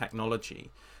race and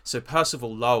technology. So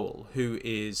Percival Lowell, who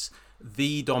is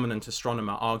the dominant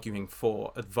astronomer arguing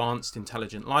for advanced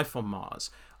intelligent life on Mars,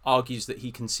 argues that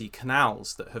he can see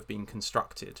canals that have been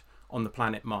constructed on the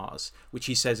planet Mars, which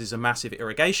he says is a massive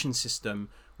irrigation system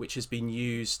which has been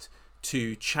used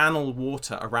to channel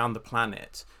water around the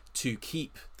planet to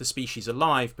keep the species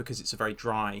alive, because it's a very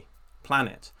dry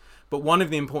planet. But one of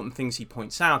the important things he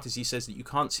points out is he says that you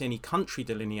can't see any country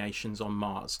delineations on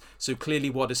Mars. So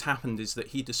clearly what has happened is that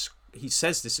he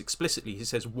says this explicitly. He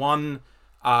says one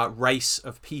race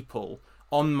of people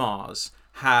on Mars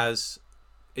has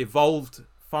evolved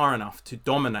far enough to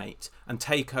dominate and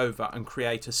take over and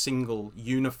create a single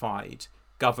unified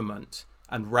government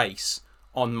and race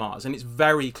on Mars. And it's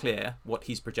very clear what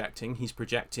he's projecting. He's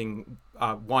projecting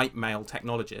white male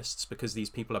technologists, because these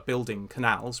people are building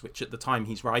canals, which at the time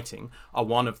he's writing are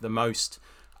one of the most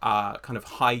kind of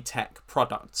high-tech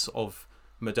products of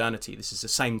modernity. This is the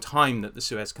same time that the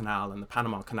Suez Canal and the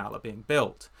Panama Canal are being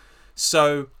built.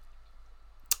 So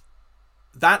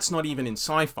that's not even in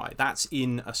sci-fi, that's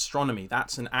in astronomy.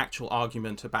 That's an actual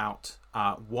argument about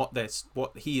what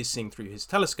he is seeing through his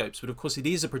telescopes. But of course it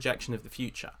is a projection of the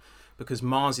future, because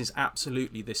Mars is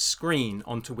absolutely this screen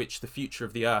onto which the future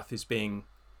of the Earth is being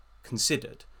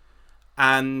considered.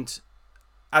 And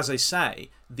as I say,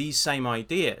 these same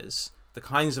ideas, the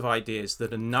kinds of ideas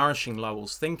that are nourishing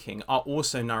Lowell's thinking, are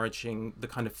also nourishing the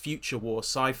kind of future war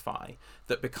sci-fi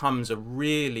that becomes a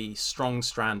really strong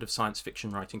strand of science fiction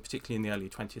writing, particularly in the early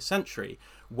 20th century,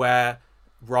 where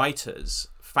writers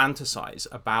fantasize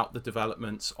about the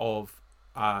developments of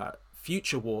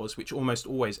future wars, which almost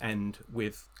always end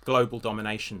with global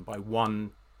domination by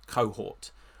one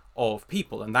cohort of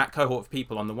people. And that cohort of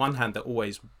people, on the one hand, they're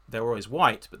always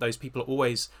white, but those people are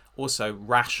always also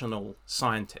rational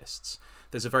scientists.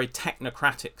 There's a very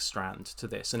technocratic strand to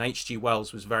this, and H.G.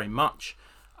 Wells was very much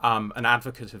an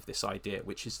advocate of this idea,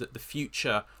 which is that the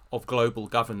future of global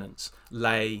governance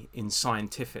lay in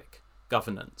scientific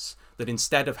governance, that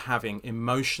instead of having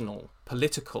emotional,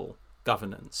 political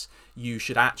governance, you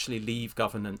should actually leave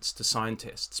governance to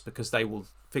scientists, because they will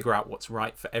figure out what's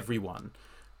right for everyone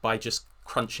by just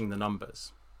crunching the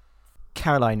numbers.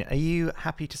 Caroline, are you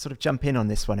happy to sort of jump in on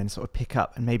this one and sort of pick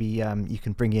up, and maybe you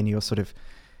can bring in your sort of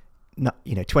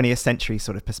 20th century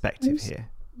sort of perspective here?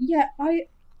 Yeah, I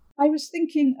was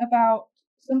thinking about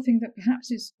something that perhaps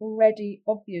is already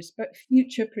obvious, but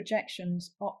future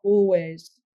projections are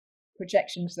always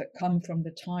projections that come from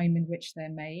the time in which they're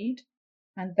made,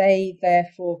 and they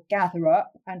therefore gather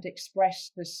up and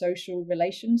express the social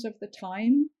relations of the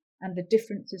time and the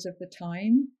differences of the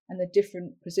time and the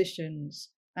different positions,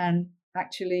 and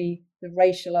actually the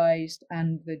racialized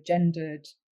and the gendered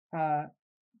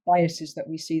biases that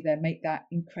we see there make that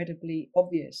incredibly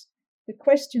obvious. The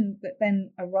question that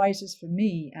then arises for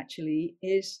me actually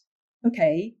is,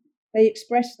 okay, they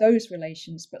express those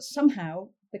relations, but somehow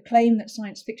the claim that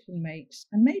science fiction makes,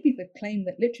 and maybe the claim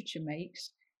that literature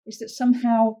makes, is that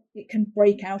somehow it can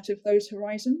break out of those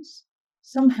horizons.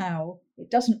 Somehow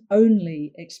it doesn't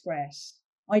only express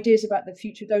ideas about the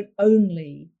future, don't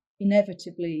only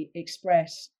inevitably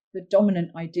express the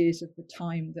dominant ideas of the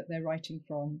time that they're writing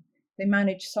from. They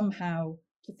manage somehow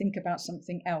to think about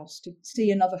something else, to see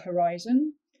another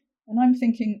horizon. And I'm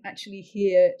thinking actually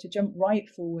here, to jump right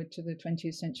forward to the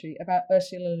 20th century, about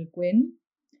Ursula Le Guin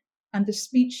and the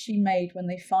speech she made when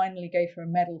they finally gave her a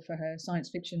medal for her science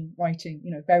fiction writing,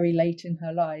 very late in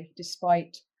her life,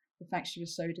 despite the fact she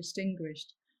was so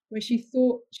distinguished, where she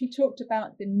talked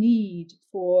about the need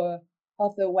for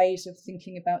other ways of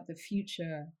thinking about the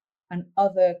future and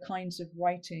other kinds of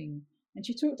writing. And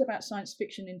she talked about science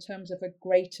fiction in terms of a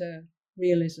greater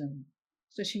realism.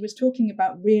 So she was talking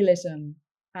about realism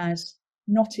as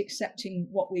not accepting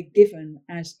what we're given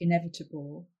as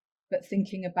inevitable, but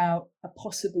thinking about a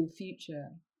possible future.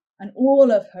 And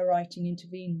all of her writing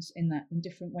intervenes in that in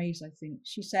different ways, I think.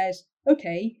 She says,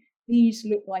 okay, these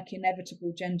look like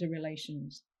inevitable gender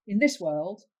relations. In this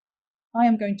world, I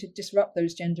am going to disrupt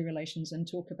those gender relations and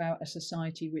talk about a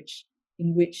society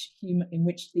in which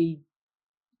the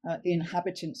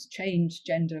inhabitants change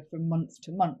gender from month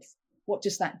to month. What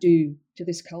does that do to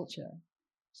this culture?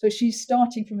 So she's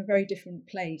starting from a very different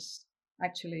place,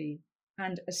 actually,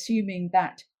 and assuming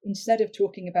that instead of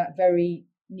talking about very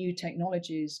new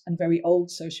technologies and very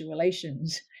old social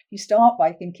relations, you start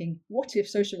by thinking, what if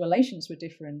social relations were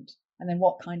different? And then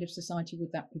what kind of society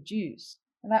would that produce?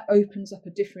 And that opens up a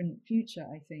different future,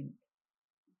 I think.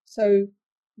 So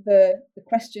the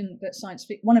question that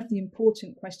one of the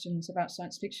important questions about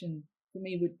science fiction for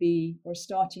me would be, or a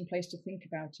starting place to think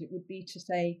about it, would be to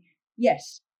say,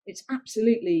 yes, it's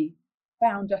absolutely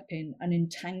bound up in and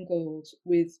entangled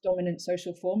with dominant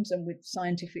social forms and with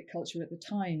scientific culture at the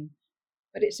time,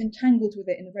 but it's entangled with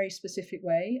it in a very specific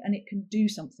way, and it can do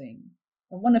something.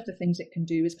 And one of the things it can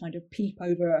do is kind of peep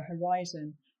over a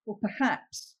horizon, or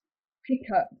perhaps pick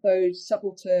up those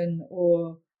subaltern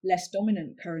or less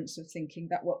dominant currents of thinking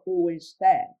that were always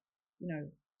there,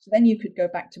 So then you could go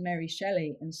back to Mary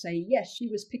Shelley and say, yes, she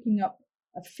was picking up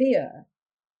a fear,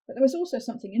 but there was also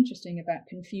something interesting about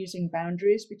confusing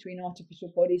boundaries between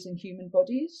artificial bodies and human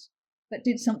bodies that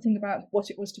did something about what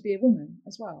it was to be a woman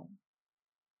as well.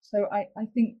 So I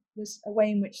think there's a way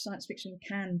in which science fiction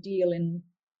can deal in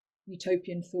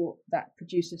utopian thought that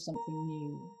produces something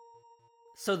new.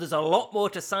 So there's a lot more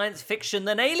to science fiction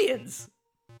than aliens.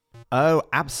 Oh,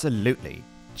 absolutely.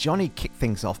 Johnny kicked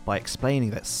things off by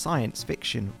explaining that science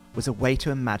fiction was a way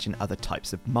to imagine other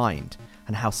types of mind,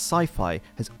 and how sci-fi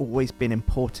has always been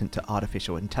important to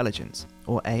artificial intelligence,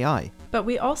 or AI. But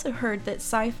we also heard that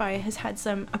sci-fi has had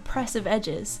some oppressive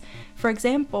edges. For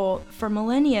example, for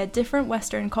millennia, different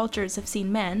Western cultures have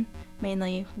seen men,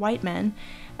 mainly white men,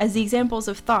 as the examples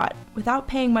of thought, without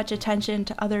paying much attention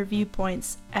to other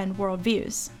viewpoints and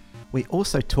worldviews. We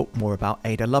also talked more about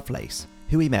Ada Lovelace,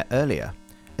 who we met earlier.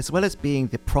 As well as being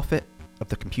the prophet of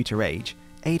the computer age,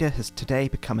 Ada has today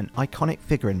become an iconic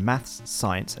figure in maths,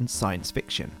 science, and science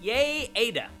fiction. Yay,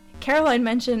 Ada! Caroline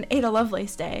mentioned Ada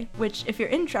Lovelace Day, which, if you're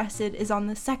interested, is on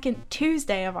the second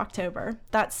Tuesday of October.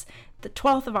 That's the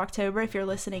 12th of October if you're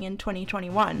listening in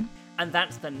 2021. And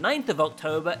that's the 9th of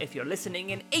October if you're listening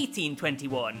in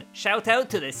 1821. Shout out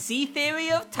to the C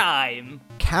theory of time!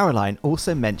 Caroline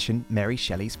also mentioned Mary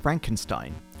Shelley's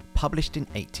Frankenstein, published in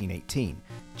 1818,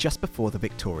 just before the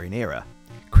Victorian era.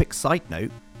 Quick side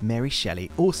note, Mary Shelley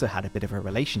also had a bit of a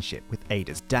relationship with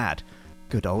Ada's dad,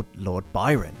 good old Lord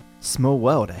Byron. Small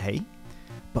world, eh?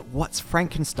 But what's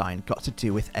Frankenstein got to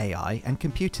do with AI and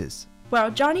computers?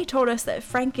 Well, Johnny told us that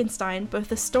Frankenstein, both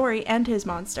the story and his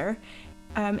monster,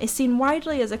 is seen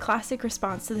widely as a classic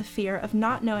response to the fear of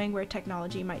not knowing where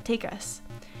technology might take us.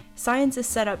 Science is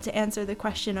set up to answer the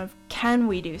question of, can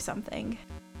we do something?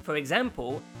 For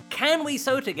example, can we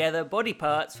sew together body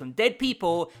parts from dead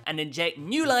people and inject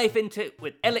new life into it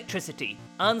with electricity?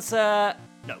 Answer,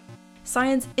 no.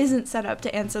 Science isn't set up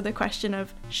to answer the question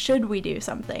of, should we do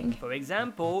something? For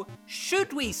example,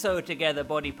 should we sew together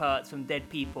body parts from dead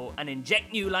people and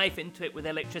inject new life into it with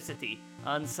electricity?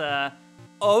 Answer,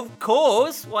 of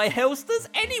course! Why else does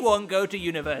anyone go to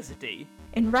university?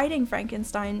 In writing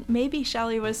Frankenstein, maybe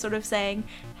Shelley was sort of saying,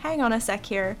 hang on a sec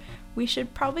here, we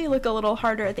should probably look a little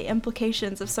harder at the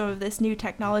implications of some of this new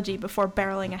technology before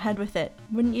barreling ahead with it.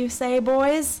 Wouldn't you say,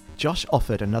 boys? Josh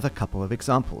offered another couple of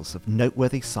examples of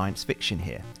noteworthy science fiction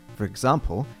here. For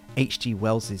example, H.G.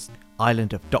 Wells's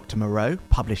Island of Dr. Moreau,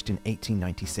 published in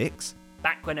 1896.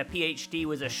 Back when a PhD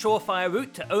was a surefire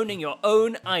route to owning your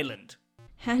own island.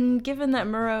 And given that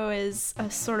Moreau is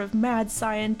a sort of mad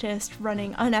scientist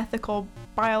running unethical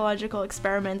biological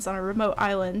experiments on a remote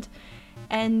island,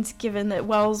 and given that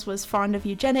Wells was fond of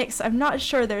eugenics, I'm not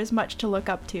sure there's much to look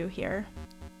up to here.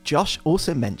 Josh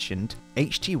also mentioned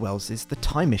H.G. Wells's The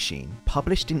Time Machine,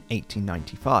 published in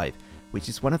 1895, which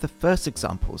is one of the first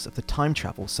examples of the time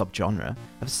travel subgenre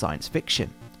of science fiction,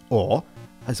 or,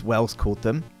 as Wells called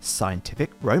them,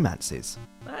 scientific romances.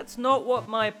 That's not what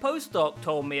my postdoc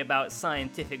told me about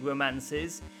scientific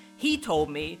romances. He told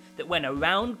me that when a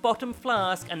round-bottomed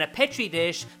flask and a petri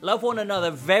dish love one another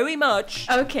very much...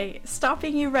 Okay,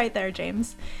 stopping you right there,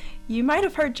 James. You might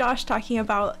have heard Josh talking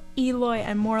about Eloi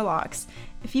and Morlocks.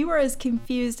 If you were as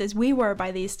confused as we were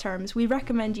by these terms, we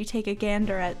recommend you take a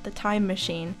gander at the Time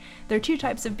Machine. There are two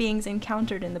types of beings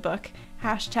encountered in the book.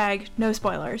 #no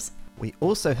spoilers. We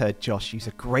also heard Josh use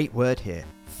a great word here,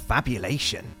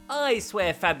 fabulation. I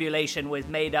swear fabulation was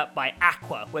made up by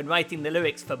Aqua when writing the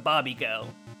lyrics for Barbie Girl.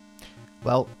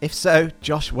 Well, if so,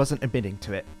 Josh wasn't admitting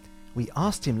to it. We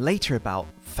asked him later about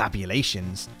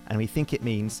fabulations, and we think it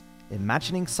means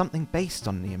imagining something based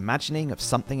on the imagining of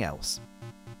something else.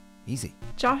 Easy.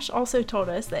 Josh also told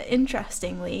us that,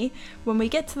 interestingly, when we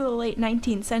get to the late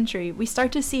 19th century, we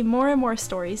start to see more and more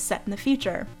stories set in the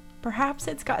future. Perhaps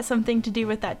it's got something to do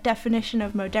with that definition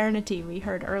of modernity we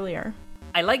heard earlier.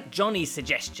 I like Johnny's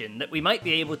suggestion that we might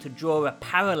be able to draw a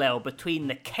parallel between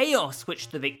the chaos which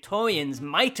the Victorians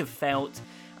might have felt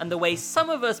and the way some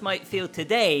of us might feel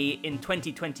today in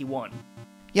 2021.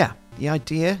 Yeah, the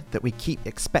idea that we keep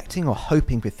expecting or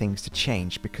hoping for things to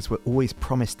change because we're always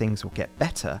promised things will get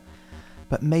better,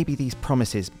 but maybe these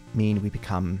promises mean we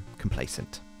become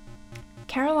complacent.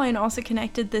 Caroline also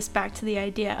connected this back to the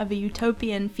idea of a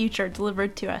utopian future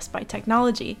delivered to us by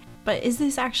technology. But is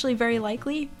this actually very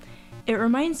likely? It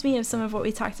reminds me of some of what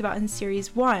we talked about in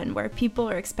Series 1, where people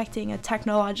are expecting a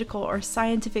technological or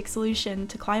scientific solution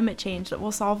to climate change that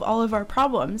will solve all of our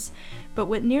problems. But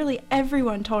what nearly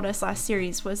everyone told us last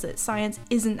series was that science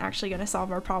isn't actually going to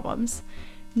solve our problems.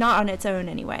 Not on its own,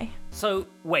 anyway. So,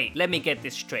 wait, let me get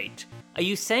this straight. Are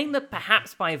you saying that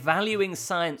perhaps by valuing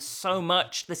science so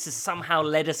much, this has somehow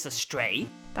led us astray?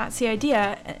 That's the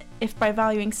idea, if by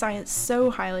valuing science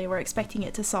so highly, we're expecting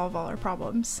it to solve all our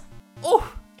problems.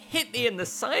 Oh! Hit me in the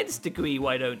science degree,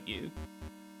 why don't you?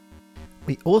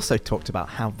 We also talked about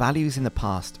how values in the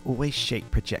past always shape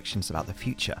projections about the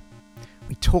future.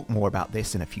 We talk more about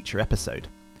this in a future episode.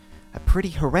 A pretty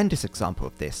horrendous example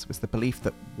of this was the belief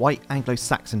that white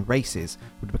Anglo-Saxon races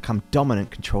would become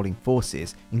dominant controlling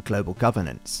forces in global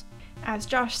governance. As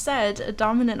Josh said, a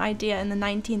dominant idea in the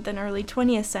 19th and early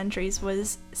 20th centuries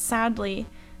was, sadly,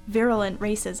 virulent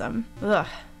racism. Ugh.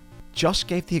 Josh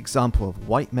gave the example of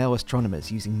white male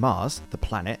astronomers using Mars, the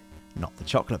planet, not the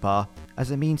chocolate bar,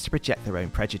 as a means to project their own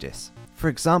prejudice. For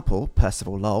example,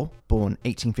 Percival Lowell, born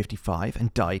 1855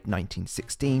 and died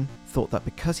 1916, thought that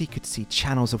because he could see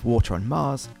channels of water on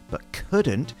Mars, but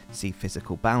couldn't see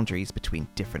physical boundaries between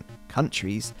different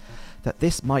countries, that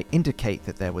this might indicate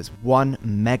that there was one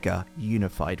mega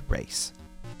unified race.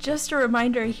 Just a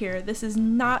reminder here, this is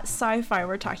not sci-fi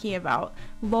we're talking about.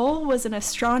 Lowell was an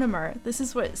astronomer. This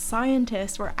is what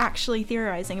scientists were actually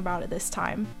theorizing about at this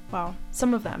time. Well,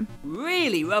 some of them.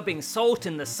 Really rubbing salt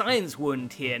in the science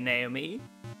wound here, Naomi.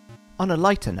 On a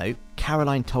lighter note,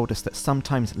 Caroline told us that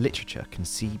sometimes literature can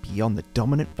see beyond the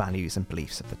dominant values and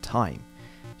beliefs of the time.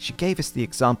 She gave us the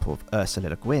example of Ursula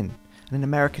Le Guin, an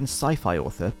American sci-fi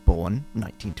author born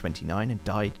 1929 and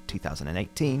died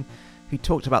 2018, who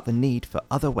talked about the need for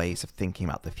other ways of thinking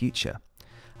about the future.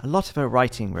 A lot of her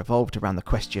writing revolved around the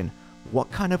question, what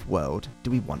kind of world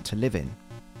do we want to live in?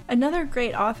 Another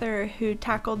great author who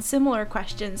tackled similar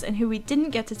questions and who we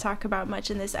didn't get to talk about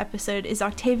much in this episode is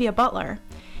Octavia Butler.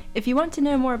 If you want to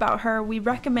know more about her, we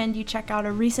recommend you check out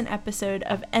a recent episode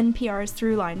of NPR's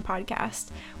Throughline podcast.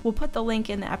 We'll put the link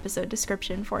in the episode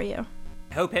description for you.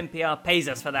 I hope NPR pays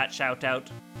us for that shout out.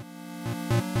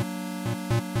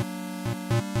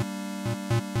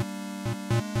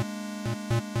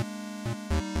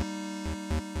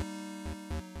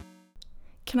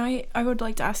 I would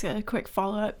like to ask a quick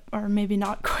follow-up, or maybe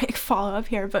not quick follow-up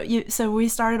here, but so we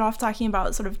started off talking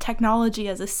about sort of technology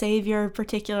as a savior,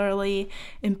 particularly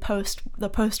in the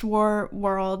post-war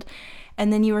world,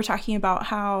 and then you were talking about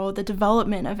how the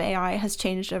development of AI has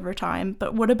changed over time,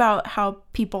 but what about how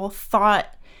people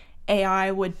thought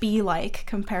AI would be like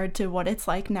compared to what it's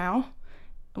like now,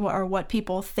 or what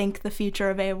people think the future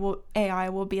of AI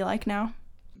will be like now?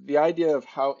 The idea of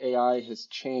how AI has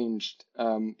changed,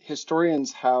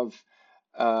 historians have,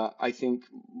 I think,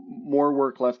 more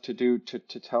work left to do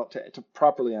to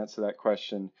properly answer that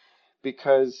question,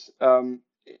 because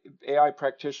AI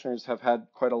practitioners have had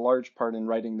quite a large part in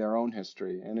writing their own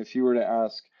history. And if you were to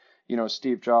ask,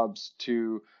 Steve Jobs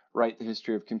to write the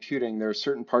history of computing, there are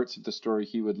certain parts of the story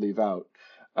he would leave out.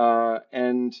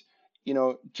 And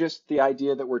just the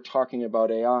idea that we're talking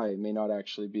about AI may not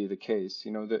actually be the case.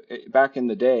 Back in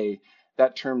the day,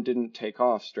 that term didn't take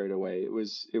off straight away. It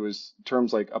was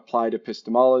terms like applied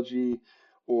epistemology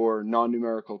or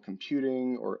non-numerical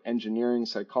computing or engineering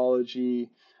psychology,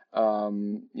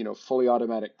 fully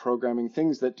automatic programming,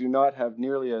 things that do not have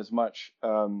nearly as much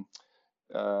kind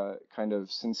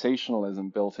of sensationalism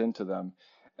built into them.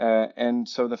 And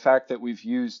so the fact that we've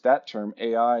used that term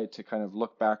AI to kind of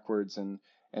look backwards and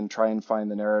try and find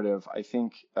the narrative, I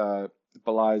think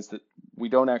belies that we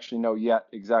don't actually know yet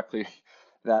exactly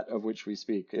that of which we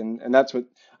speak. And that's what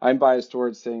I'm biased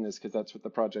towards saying this, because that's what the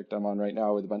project I'm on right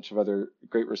now with a bunch of other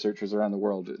great researchers around the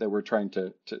world that we're trying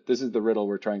to this is the riddle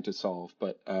we're trying to solve.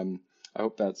 But I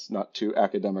hope that's not too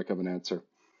academic of an answer.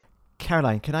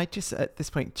 Caroline, can I just at this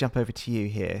point jump over to you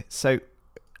here? So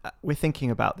we're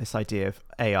thinking about this idea of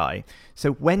AI.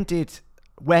 So when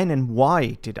and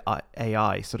why did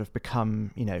AI sort of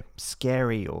become,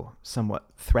 scary or somewhat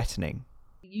threatening?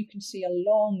 You can see a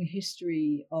long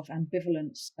history of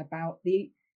ambivalence about the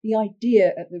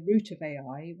idea at the root of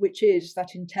AI, which is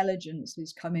that intelligence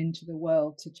has come into the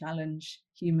world to challenge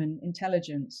human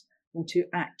intelligence, or to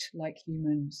act like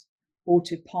humans, or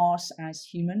to pass as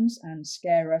humans and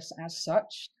scare us as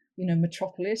such.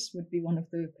 Metropolis would be one of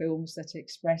the films that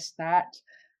expressed that.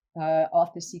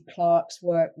 Arthur C. Clarke's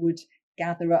work would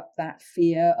gather up that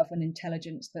fear of an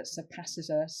intelligence that surpasses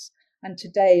us. And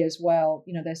today as well,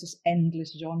 there's this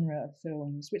endless genre of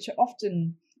films, which are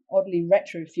often oddly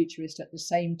retro-futurist at the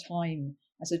same time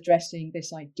as addressing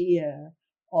this idea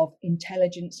of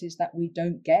intelligences that we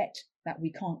don't get, that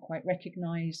we can't quite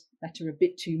recognize, that are a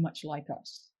bit too much like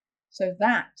us. So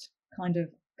that kind of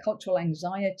cultural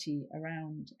anxiety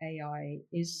around AI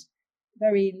is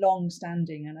very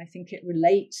long-standing, and I think it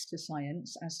relates to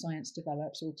science as science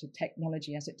develops, or to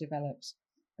technology as it develops.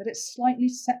 But it's slightly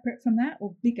separate from that,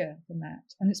 or bigger than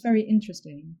that, and it's very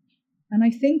interesting. And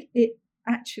I think it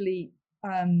actually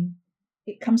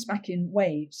it comes back in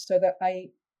waves. So that I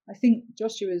think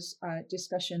Joshua's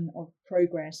discussion of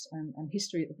progress and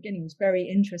history at the beginning was very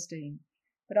interesting.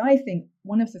 But I think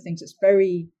one of the things that's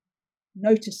very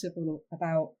noticeable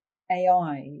about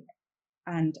AI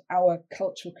and our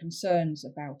cultural concerns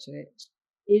about it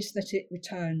is that it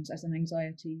returns as an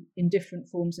anxiety in different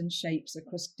forms and shapes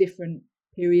across different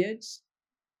periods.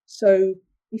 So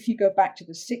if you go back to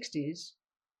the 60s,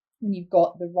 when you've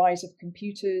got the rise of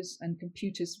computers and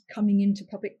computers coming into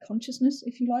public consciousness,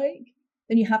 if you like,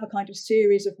 then you have a kind of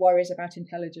series of worries about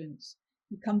intelligence.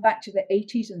 You come back to the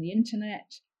 80s and the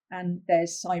internet, and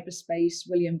there's cyberspace,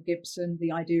 William Gibson,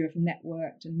 the idea of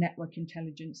networked and network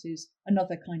intelligence is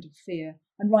another kind of fear.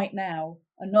 And right now,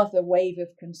 another wave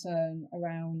of concern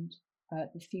around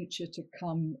the future to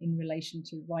come in relation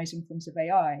to rising forms of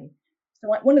AI. So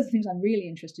one of the things I'm really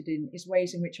interested in is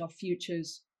ways in which our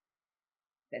futures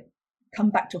come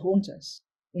back to haunt us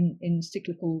in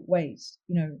cyclical ways.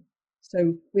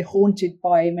 So we're haunted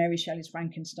by Mary Shelley's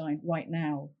Frankenstein right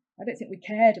now. I don't think we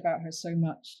cared about her so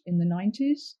much in the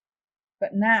 90s.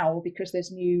 But now, because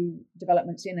there's new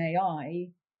developments in AI,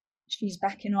 she's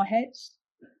back in our heads.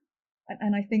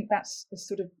 And I think that's the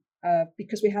sort of,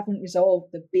 because we haven't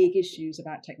resolved the big issues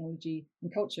about technology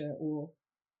and culture, or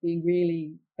being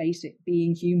really basic,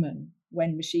 being human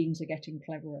when machines are getting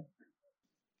cleverer.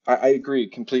 I agree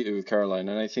completely with Caroline.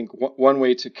 And I think one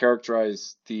way to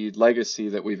characterize the legacy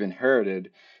that we've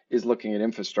inherited is looking at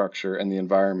infrastructure and the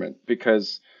environment,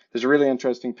 because there's a really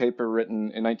interesting paper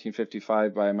written in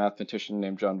 1955 by a mathematician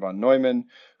named John von Neumann,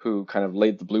 who kind of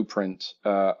laid the blueprint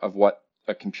of what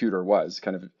a computer was,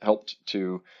 kind of helped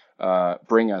to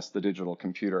bring us the digital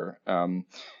computer.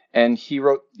 And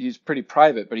he's pretty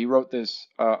private, but he wrote this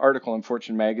article in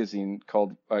Fortune magazine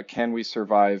called Can We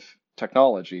Survive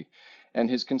Technology? And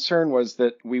his concern was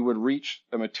that we would reach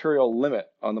a material limit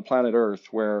on the planet Earth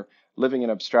where living in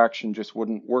abstraction just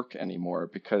wouldn't work anymore,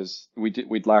 because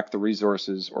we'd lack the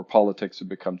resources, or politics would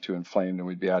become too inflamed and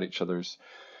we'd be at each other's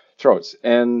throats.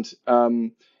 And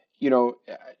in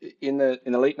the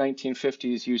late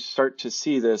 1950s, you start to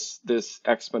see this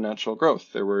exponential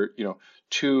growth. There were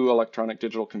 2 electronic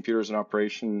digital computers in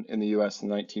operation in the U.S. in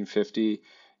 1950.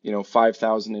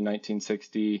 5,000 in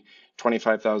 1960,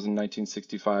 25,000 in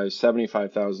 1965,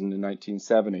 75,000 in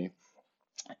 1970.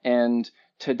 And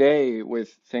today,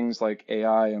 with things like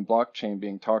AI and blockchain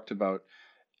being talked about,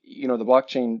 the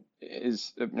blockchain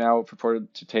is now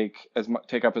purported to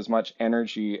take up as much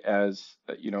energy as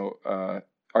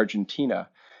Argentina,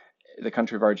 the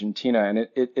country of Argentina, and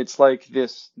it's like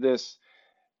this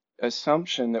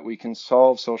assumption that we can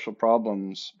solve social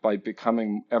problems by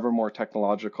becoming ever more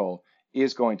technological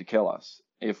is going to kill us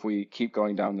if we keep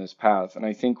going down this path. And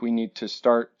I think we need to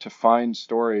start to find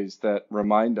stories that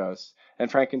remind us,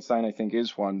 and Frankenstein, I think,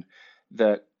 is one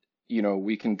that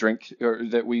we can drink, or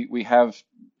that we have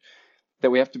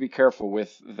to be careful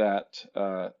with that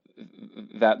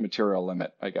material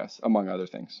limit, I guess, among other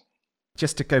things.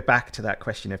 Just to go back to that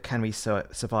question of can we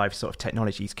survive sort of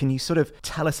technologies, can you sort of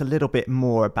tell us a little bit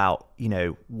more about,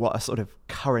 what a sort of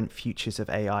current futures of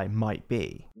AI might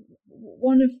be?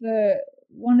 one of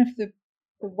the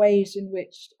ways in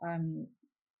which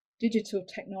digital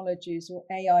technologies or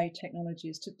AI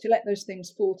technologies, to let those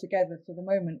things fall together for the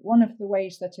moment, one of the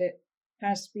ways that it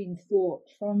has been thought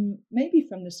from maybe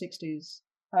from the 60s,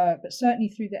 but certainly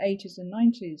through the 80s and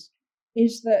 90s,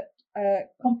 is that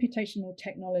computational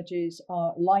technologies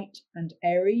are light and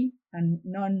airy and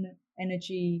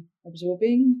non-energy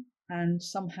absorbing and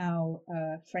somehow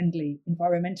friendly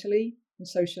environmentally and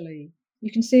socially.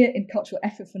 You can see it in cultural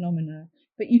effort phenomena,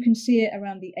 but you can see it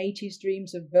around the 80s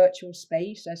dreams of virtual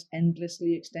space as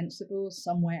endlessly extensible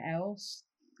somewhere else.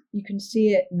 You can see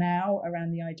it now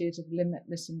around the ideas of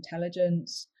limitless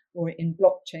intelligence or in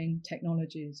blockchain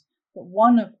technologies. But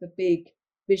one of the big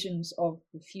visions of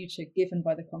the future given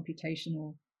by the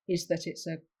computational is that it's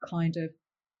a kind of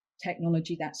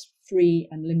technology that's free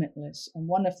and limitless. And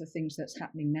one of the things that's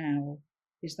happening now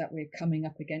is that we're coming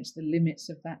up against the limits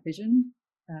of that vision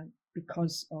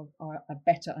because of a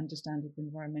better understanding of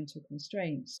environmental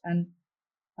constraints. And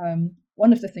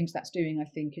one of the things that's doing, I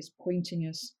think, is pointing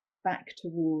us back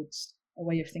towards a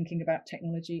way of thinking about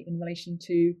technology in relation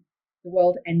to the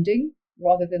world ending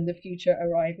rather than the future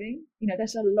arriving. You know,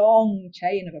 there's a long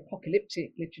chain of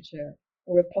apocalyptic literature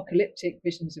or apocalyptic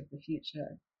visions of the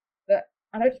future. But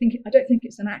I don't think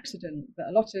it's an accident that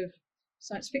a lot of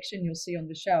science fiction you'll see on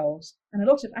the shelves and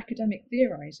a lot of academic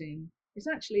theorizing is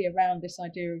actually around this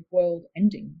idea of world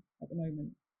ending at the moment.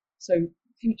 So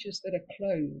futures that are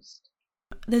closed.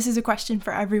 This is a question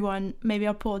for everyone. Maybe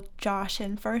I'll pull Josh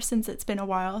in first since it's been a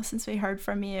while since we heard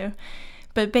from you.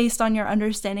 But based on your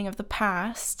understanding of the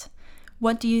past,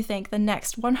 what do you think the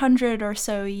next 100 or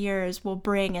so years will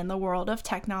bring in the world of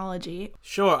technology?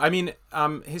 Sure. I mean,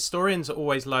 historians are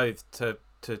always loath to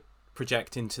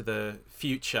project into the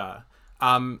future,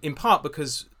 in part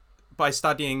because by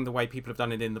studying the way people have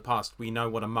done it in the past, we know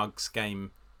what a mug's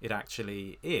game it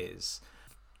actually is.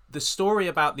 The story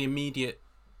about the immediate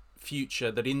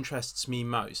future that interests me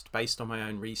most, based on my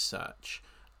own research,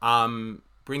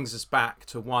 brings us back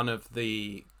to one of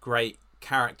the great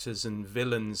characters and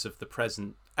villains of the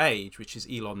present age, which is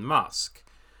Elon Musk.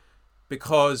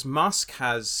 Because Musk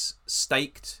has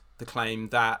staked the claim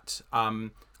that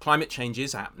climate change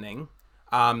is happening,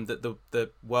 that the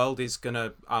world is going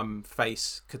to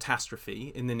face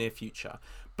catastrophe in the near future.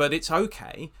 But it's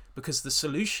okay because the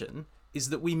solution is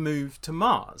that we move to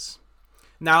Mars.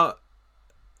 Now,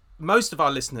 most of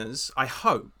our listeners, I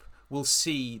hope, will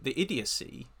see the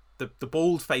idiocy, the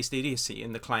bald-faced idiocy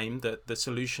in the claim that the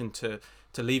solution to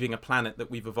leaving a planet that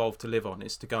we've evolved to live on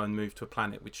is to go and move to a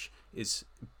planet which is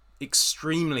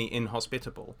extremely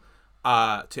inhospitable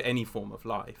to any form of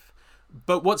life.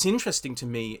 But what's interesting to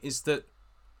me is that,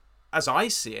 as I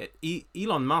see it,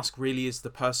 Elon Musk really is the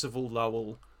Percival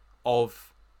Lowell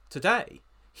of today.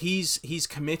 He's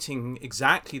committing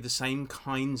exactly the same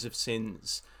kinds of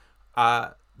sins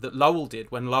that Lowell did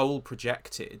when Lowell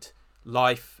projected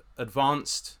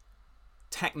advanced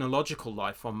technological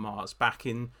life on Mars back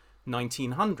in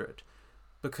 1900,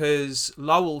 because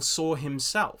Lowell saw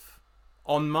himself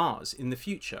on Mars in the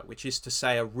future, which is to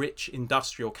say a rich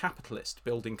industrial capitalist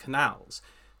building canals.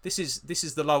 This is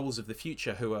the Lowells of the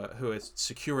future who are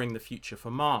securing the future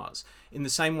for Mars. In the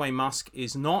same way, Musk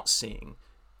is not seeing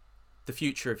the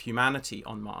future of humanity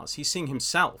on Mars. He's seeing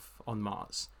himself on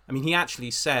Mars. I mean, he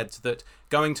actually said that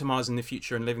going to Mars in the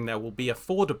future and living there will be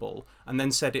affordable, and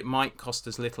then said it might cost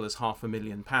as little as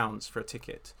 £500,000 for a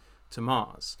ticket to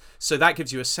Mars. So that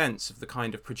gives you a sense of the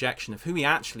kind of projection of who he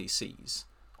actually sees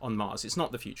on Mars. It's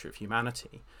not the future of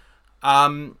humanity.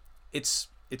 It's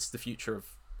the future of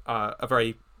a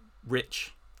very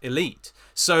rich elite.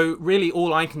 So really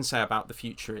all I can say about the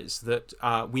future is that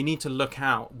we need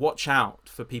to watch out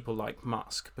for people like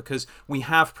Musk, because we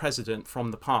have precedent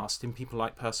from the past in people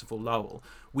like Percival Lowell.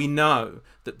 We know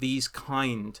that these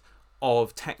kind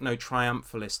of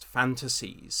techno-triumphalist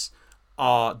fantasies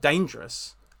are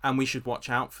dangerous and we should watch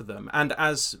out for them. And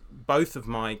as both of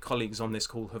my colleagues on this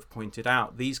call have pointed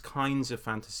out, these kinds of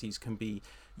fantasies can be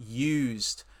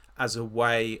used as a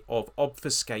way of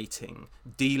obfuscating,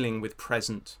 dealing with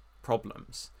present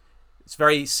problems. It's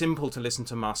very simple to listen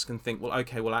to Musk and think, well,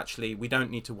 okay, well, actually, we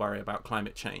don't need to worry about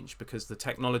climate change because the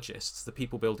technologists, the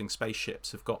people building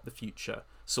spaceships, have got the future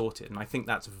sorted. And I think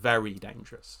that's very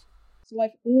dangerous. So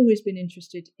I've always been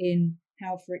interested in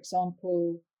how, for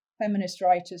example, feminist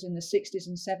writers in the 60s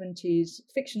and 70s,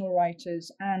 fictional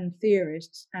writers and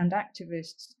theorists and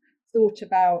activists thought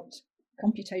about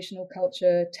computational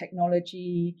culture,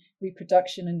 technology,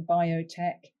 reproduction and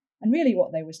biotech. And really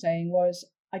what they were saying was,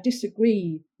 I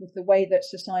disagree with the way that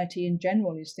society in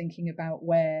general is thinking about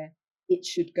where it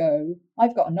should go.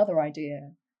 I've got another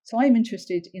idea. So I'm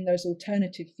interested in those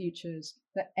alternative futures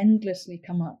that endlessly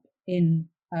come up in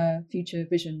future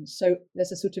visions. So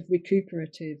there's a sort of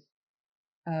recuperative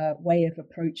way of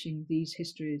approaching these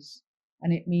histories.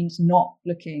 And it means not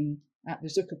looking at the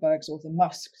Zuckerbergs or the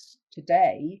Musks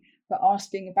today, but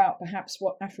asking about perhaps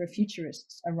what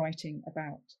Afrofuturists are writing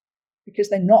about. Because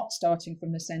they're not starting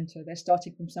from the center, they're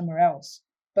starting from somewhere else,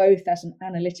 both as an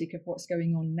analytic of what's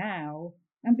going on now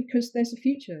and because there's a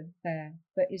future there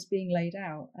that is being laid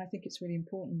out. I think it's really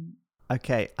important.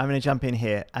 Okay, I'm going to jump in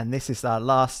here, and this is our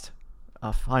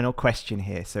final question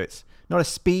here. So it's not a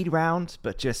speed round,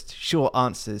 but just short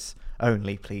answers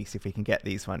only, please, if we can get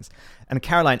these ones. And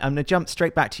Caroline, I'm going to jump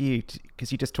straight back to you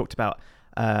because you just talked about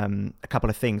a couple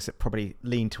of things that probably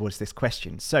lean towards this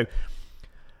question. So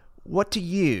what do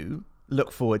you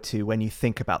look forward to when you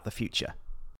think about the future?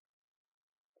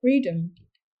 Freedom.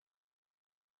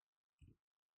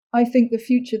 I think the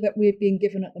future that we're being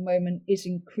given at the moment is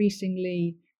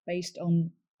increasingly based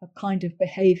on a kind of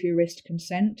behaviorist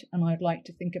consent, and I'd like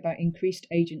to think about increased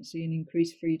agency and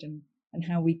increased freedom and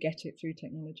how we get it through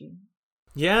technology.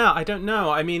 Yeah, I don't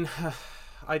know. I mean,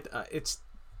 it's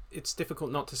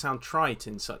difficult not to sound trite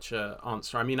in such an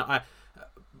answer. I mean,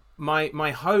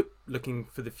 my hope looking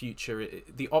for the future,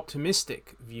 the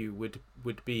optimistic view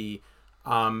would be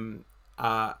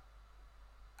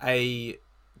a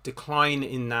decline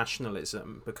in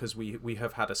nationalism, because we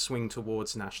have had a swing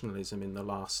towards nationalism in the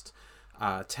last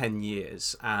 10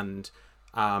 years, and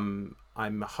I'm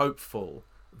hopeful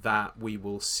that we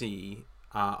will see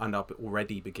and are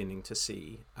already beginning to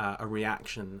see a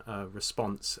reaction, a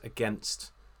response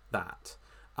against that.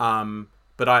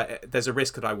 But there's a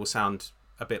risk that I will sound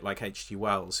a bit like H.G.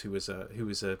 Wells, who was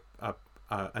an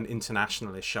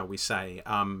internationalist, shall we say,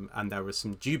 and there were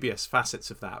some dubious facets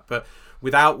of that. But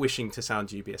without wishing to sound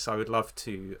dubious, I would love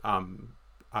to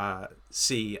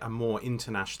see a more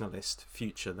internationalist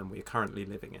future than we are currently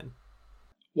living in.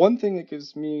 One thing that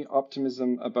gives me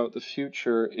optimism about the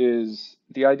future is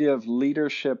the idea of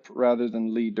leadership rather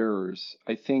than leaders.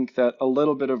 I think that a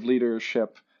little bit of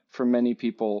leadership for many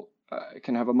people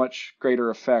can have a much greater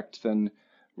effect than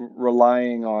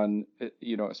relying on,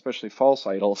 especially false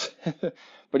idols,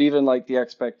 but even like the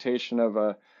expectation of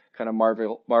a kind of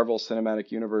Marvel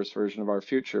Cinematic Universe version of our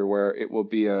future, where it will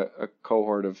be a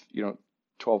cohort of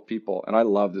 12 people. And I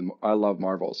love them. I love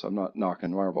Marvel, so I'm not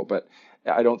knocking Marvel, but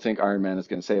I don't think Iron Man is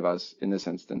going to save us in this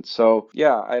instance. So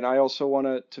yeah, and I also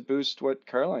want to boost what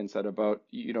Caroline said about,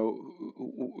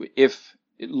 if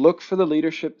look for the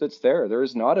leadership that's there. There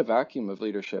is not a vacuum of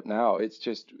leadership now. It's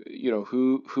just,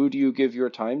 who do you give your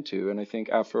time to? And I think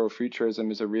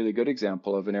Afrofuturism is a really good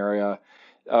example of an area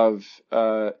of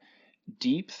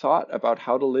deep thought about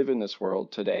how to live in this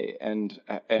world today, and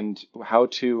how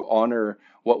to honor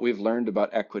what we've learned about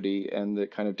equity and the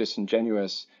kind of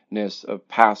disingenuousness of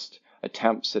past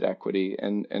attempts at equity,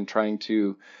 and trying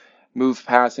to move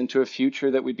past into a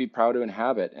future that we'd be proud to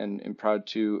inhabit and proud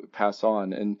to pass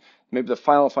on. And maybe the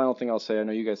final thing I'll say, I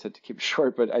know you guys had to keep it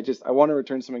short, but I want to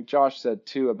return to something Josh said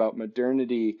too about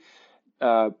modernity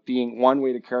being one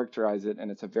way to characterize it,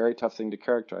 and it's a very tough thing to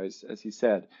characterize, as he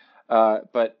said,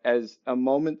 but as a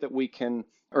moment that we can,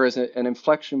 or as an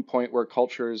inflection point where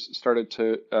cultures started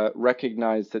to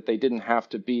recognize that they didn't have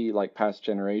to be like past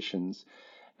generations.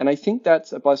 And I think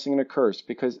that's a blessing and a curse,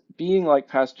 because being like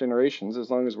past generations, as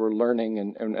long as we're learning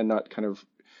and not kind of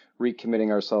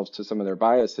recommitting ourselves to some of their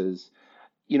biases,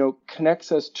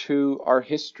 connects us to our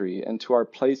history and to our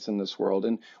place in this world.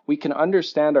 And we can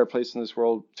understand our place in this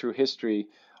world through history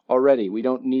already. We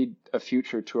don't need a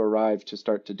future to arrive to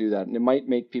start to do that. And it might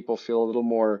make people feel a little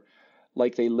more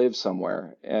like they live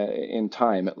somewhere in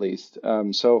time, at least.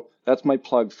 So that's my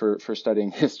plug for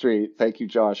studying history. Thank you,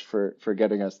 Josh, for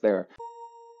getting us there.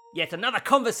 Yet another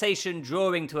conversation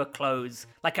drawing to a close,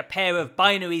 like a pair of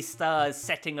binary stars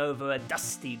setting over a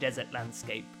dusty desert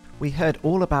landscape. We heard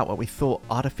all about what we thought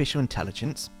artificial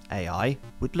intelligence, AI,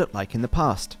 would look like in the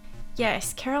past.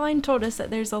 Yes, Caroline told us that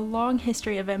there's a long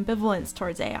history of ambivalence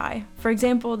towards AI. For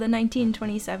example, the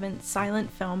 1927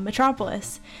 silent film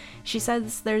Metropolis. She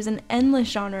says there's an endless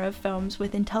genre of films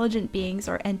with intelligent beings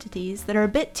or entities that are a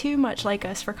bit too much like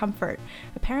us for comfort.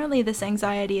 Apparently this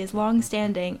anxiety is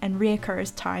long-standing and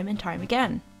reoccurs time and time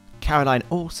again. Caroline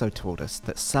also told us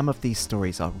that some of these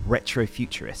stories are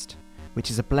retrofuturist, which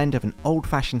is a blend of an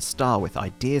old-fashioned style with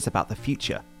ideas about the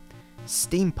future.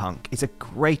 Steampunk is a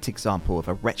great example of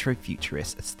a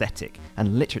retrofuturist aesthetic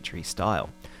and literary style,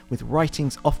 with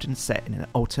writings often set in an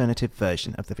alternative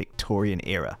version of the Victorian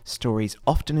era. Stories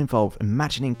often involve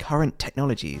imagining current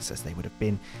technologies as they would have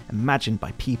been imagined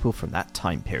by people from that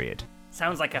time period.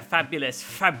 Sounds like a fabulous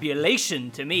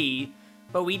fabulation to me.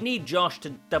 but we need Josh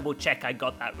to double check I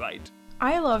got that right.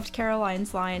 I loved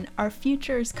Caroline's line, "Our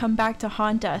futures come back to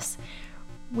haunt us."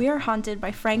 We're haunted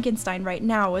by Frankenstein right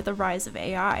now with the rise of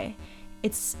AI.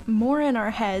 It's more in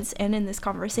our heads and in this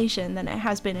conversation than it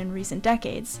has been in recent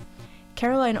decades.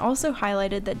 Caroline also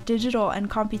highlighted that digital and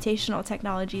computational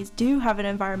technologies do have an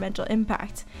environmental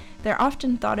impact. They're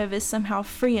often thought of as somehow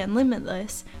free and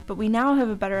limitless, but we now have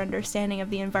a better understanding of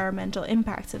the environmental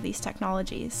impacts of these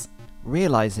technologies.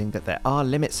 Realizing that there are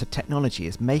limits of technology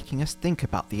is making us think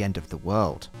about the end of the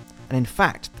world. And in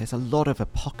fact, there's a lot of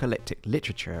apocalyptic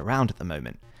literature around at the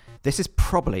moment. This is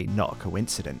probably not a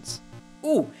coincidence.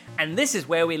 Ooh, and this is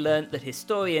where we learned that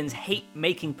historians hate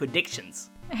making predictions.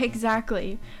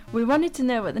 Exactly. We wanted to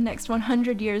know what the next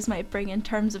 100 years might bring in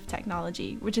terms of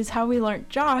technology, which is how we learned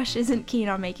Josh isn't keen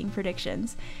on making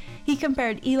predictions. He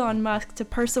compared Elon Musk to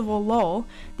Percival Lowell,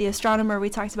 the astronomer we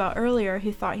talked about earlier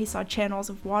who thought he saw channels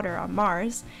of water on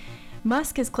Mars.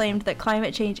 Musk has claimed that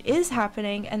climate change is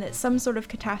happening and that some sort of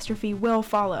catastrophe will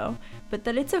follow, but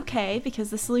that it's okay because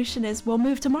the solution is we'll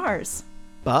move to Mars.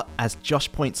 But, as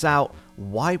Josh points out,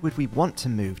 why would we want to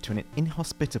move to an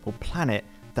inhospitable planet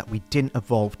that we didn't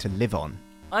evolve to live on?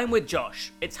 I'm with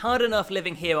Josh. It's hard enough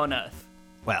living here on Earth.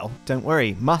 Well, don't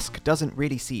worry, Musk doesn't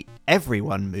really see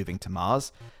everyone moving to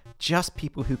Mars, just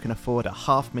people who can afford a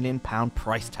 £500,000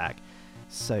 price tag.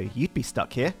 So you'd be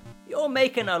stuck here. You're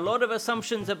making a lot of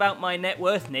assumptions about my net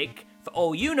worth, Nick. For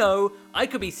all you know, I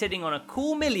could be sitting on a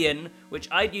cool million, which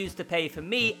I'd use to pay for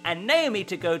me and Naomi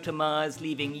to go to Mars,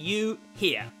 leaving you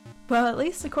here. Well, at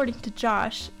least according to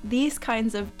Josh, these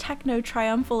kinds of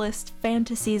techno-triumphalist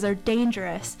fantasies are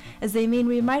dangerous, as they mean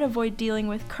we might avoid dealing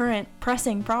with current,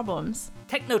 pressing problems.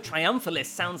 Techno-triumphalist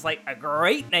sounds like a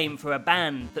great name for a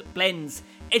band that blends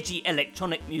edgy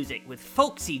electronic music with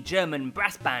folksy German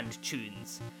brass band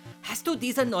tunes. Hast du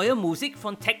diese neue Musik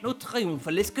von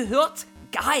Techno-Triumphalist gehört?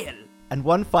 Geil! And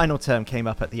one final term came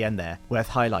up at the end there, worth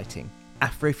highlighting: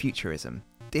 Afrofuturism.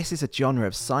 This is a genre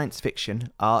of science fiction,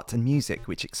 art and music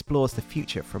which explores the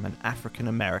future from an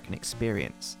African-American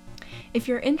experience. If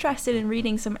you're interested in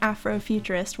reading some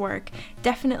Afrofuturist work,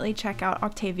 definitely check out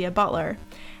Octavia Butler.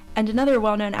 And another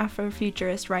well-known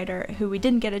Afrofuturist writer who we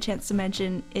didn't get a chance to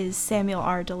mention is Samuel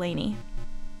R. Delany.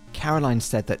 Caroline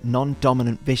said that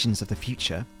non-dominant visions of the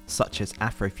future, such as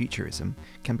Afrofuturism,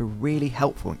 can be really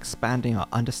helpful in expanding our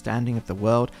understanding of the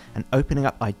world and opening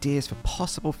up ideas for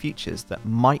possible futures that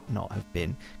might not have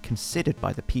been considered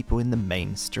by the people in the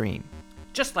mainstream.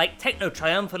 Just like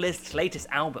Techno-Triumphalist's latest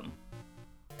album.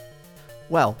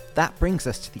 Well, that brings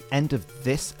us to the end of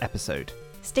this episode.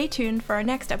 Stay tuned for our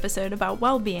next episode about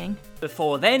well-being.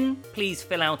 Before then, please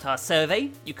fill out our survey.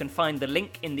 You can find the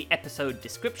link in the episode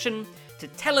description to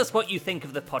tell us what you think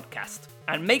of the podcast.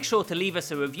 And make sure to leave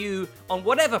us a review on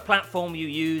whatever platform you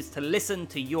use to listen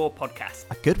to your podcast.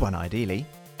 A good one, ideally.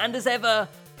 And as ever,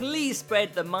 please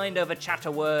spread the Mind Over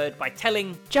Chatter word by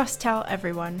telling. Just tell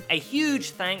everyone. A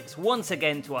huge thanks once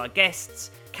again to our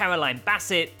guests, Caroline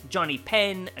Bassett, Johnny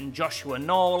Penn, and Joshua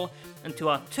Knoll, and to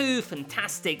our two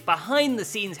fantastic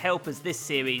behind-the-scenes helpers this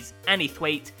series, Annie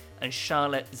Thwaite and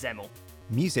Charlotte Zemmel.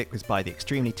 Music was by the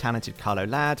extremely talented Carlo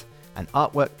Ladd, and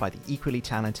artwork by the equally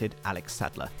talented Alex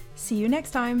Sadler. See you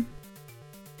next time.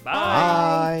 Bye!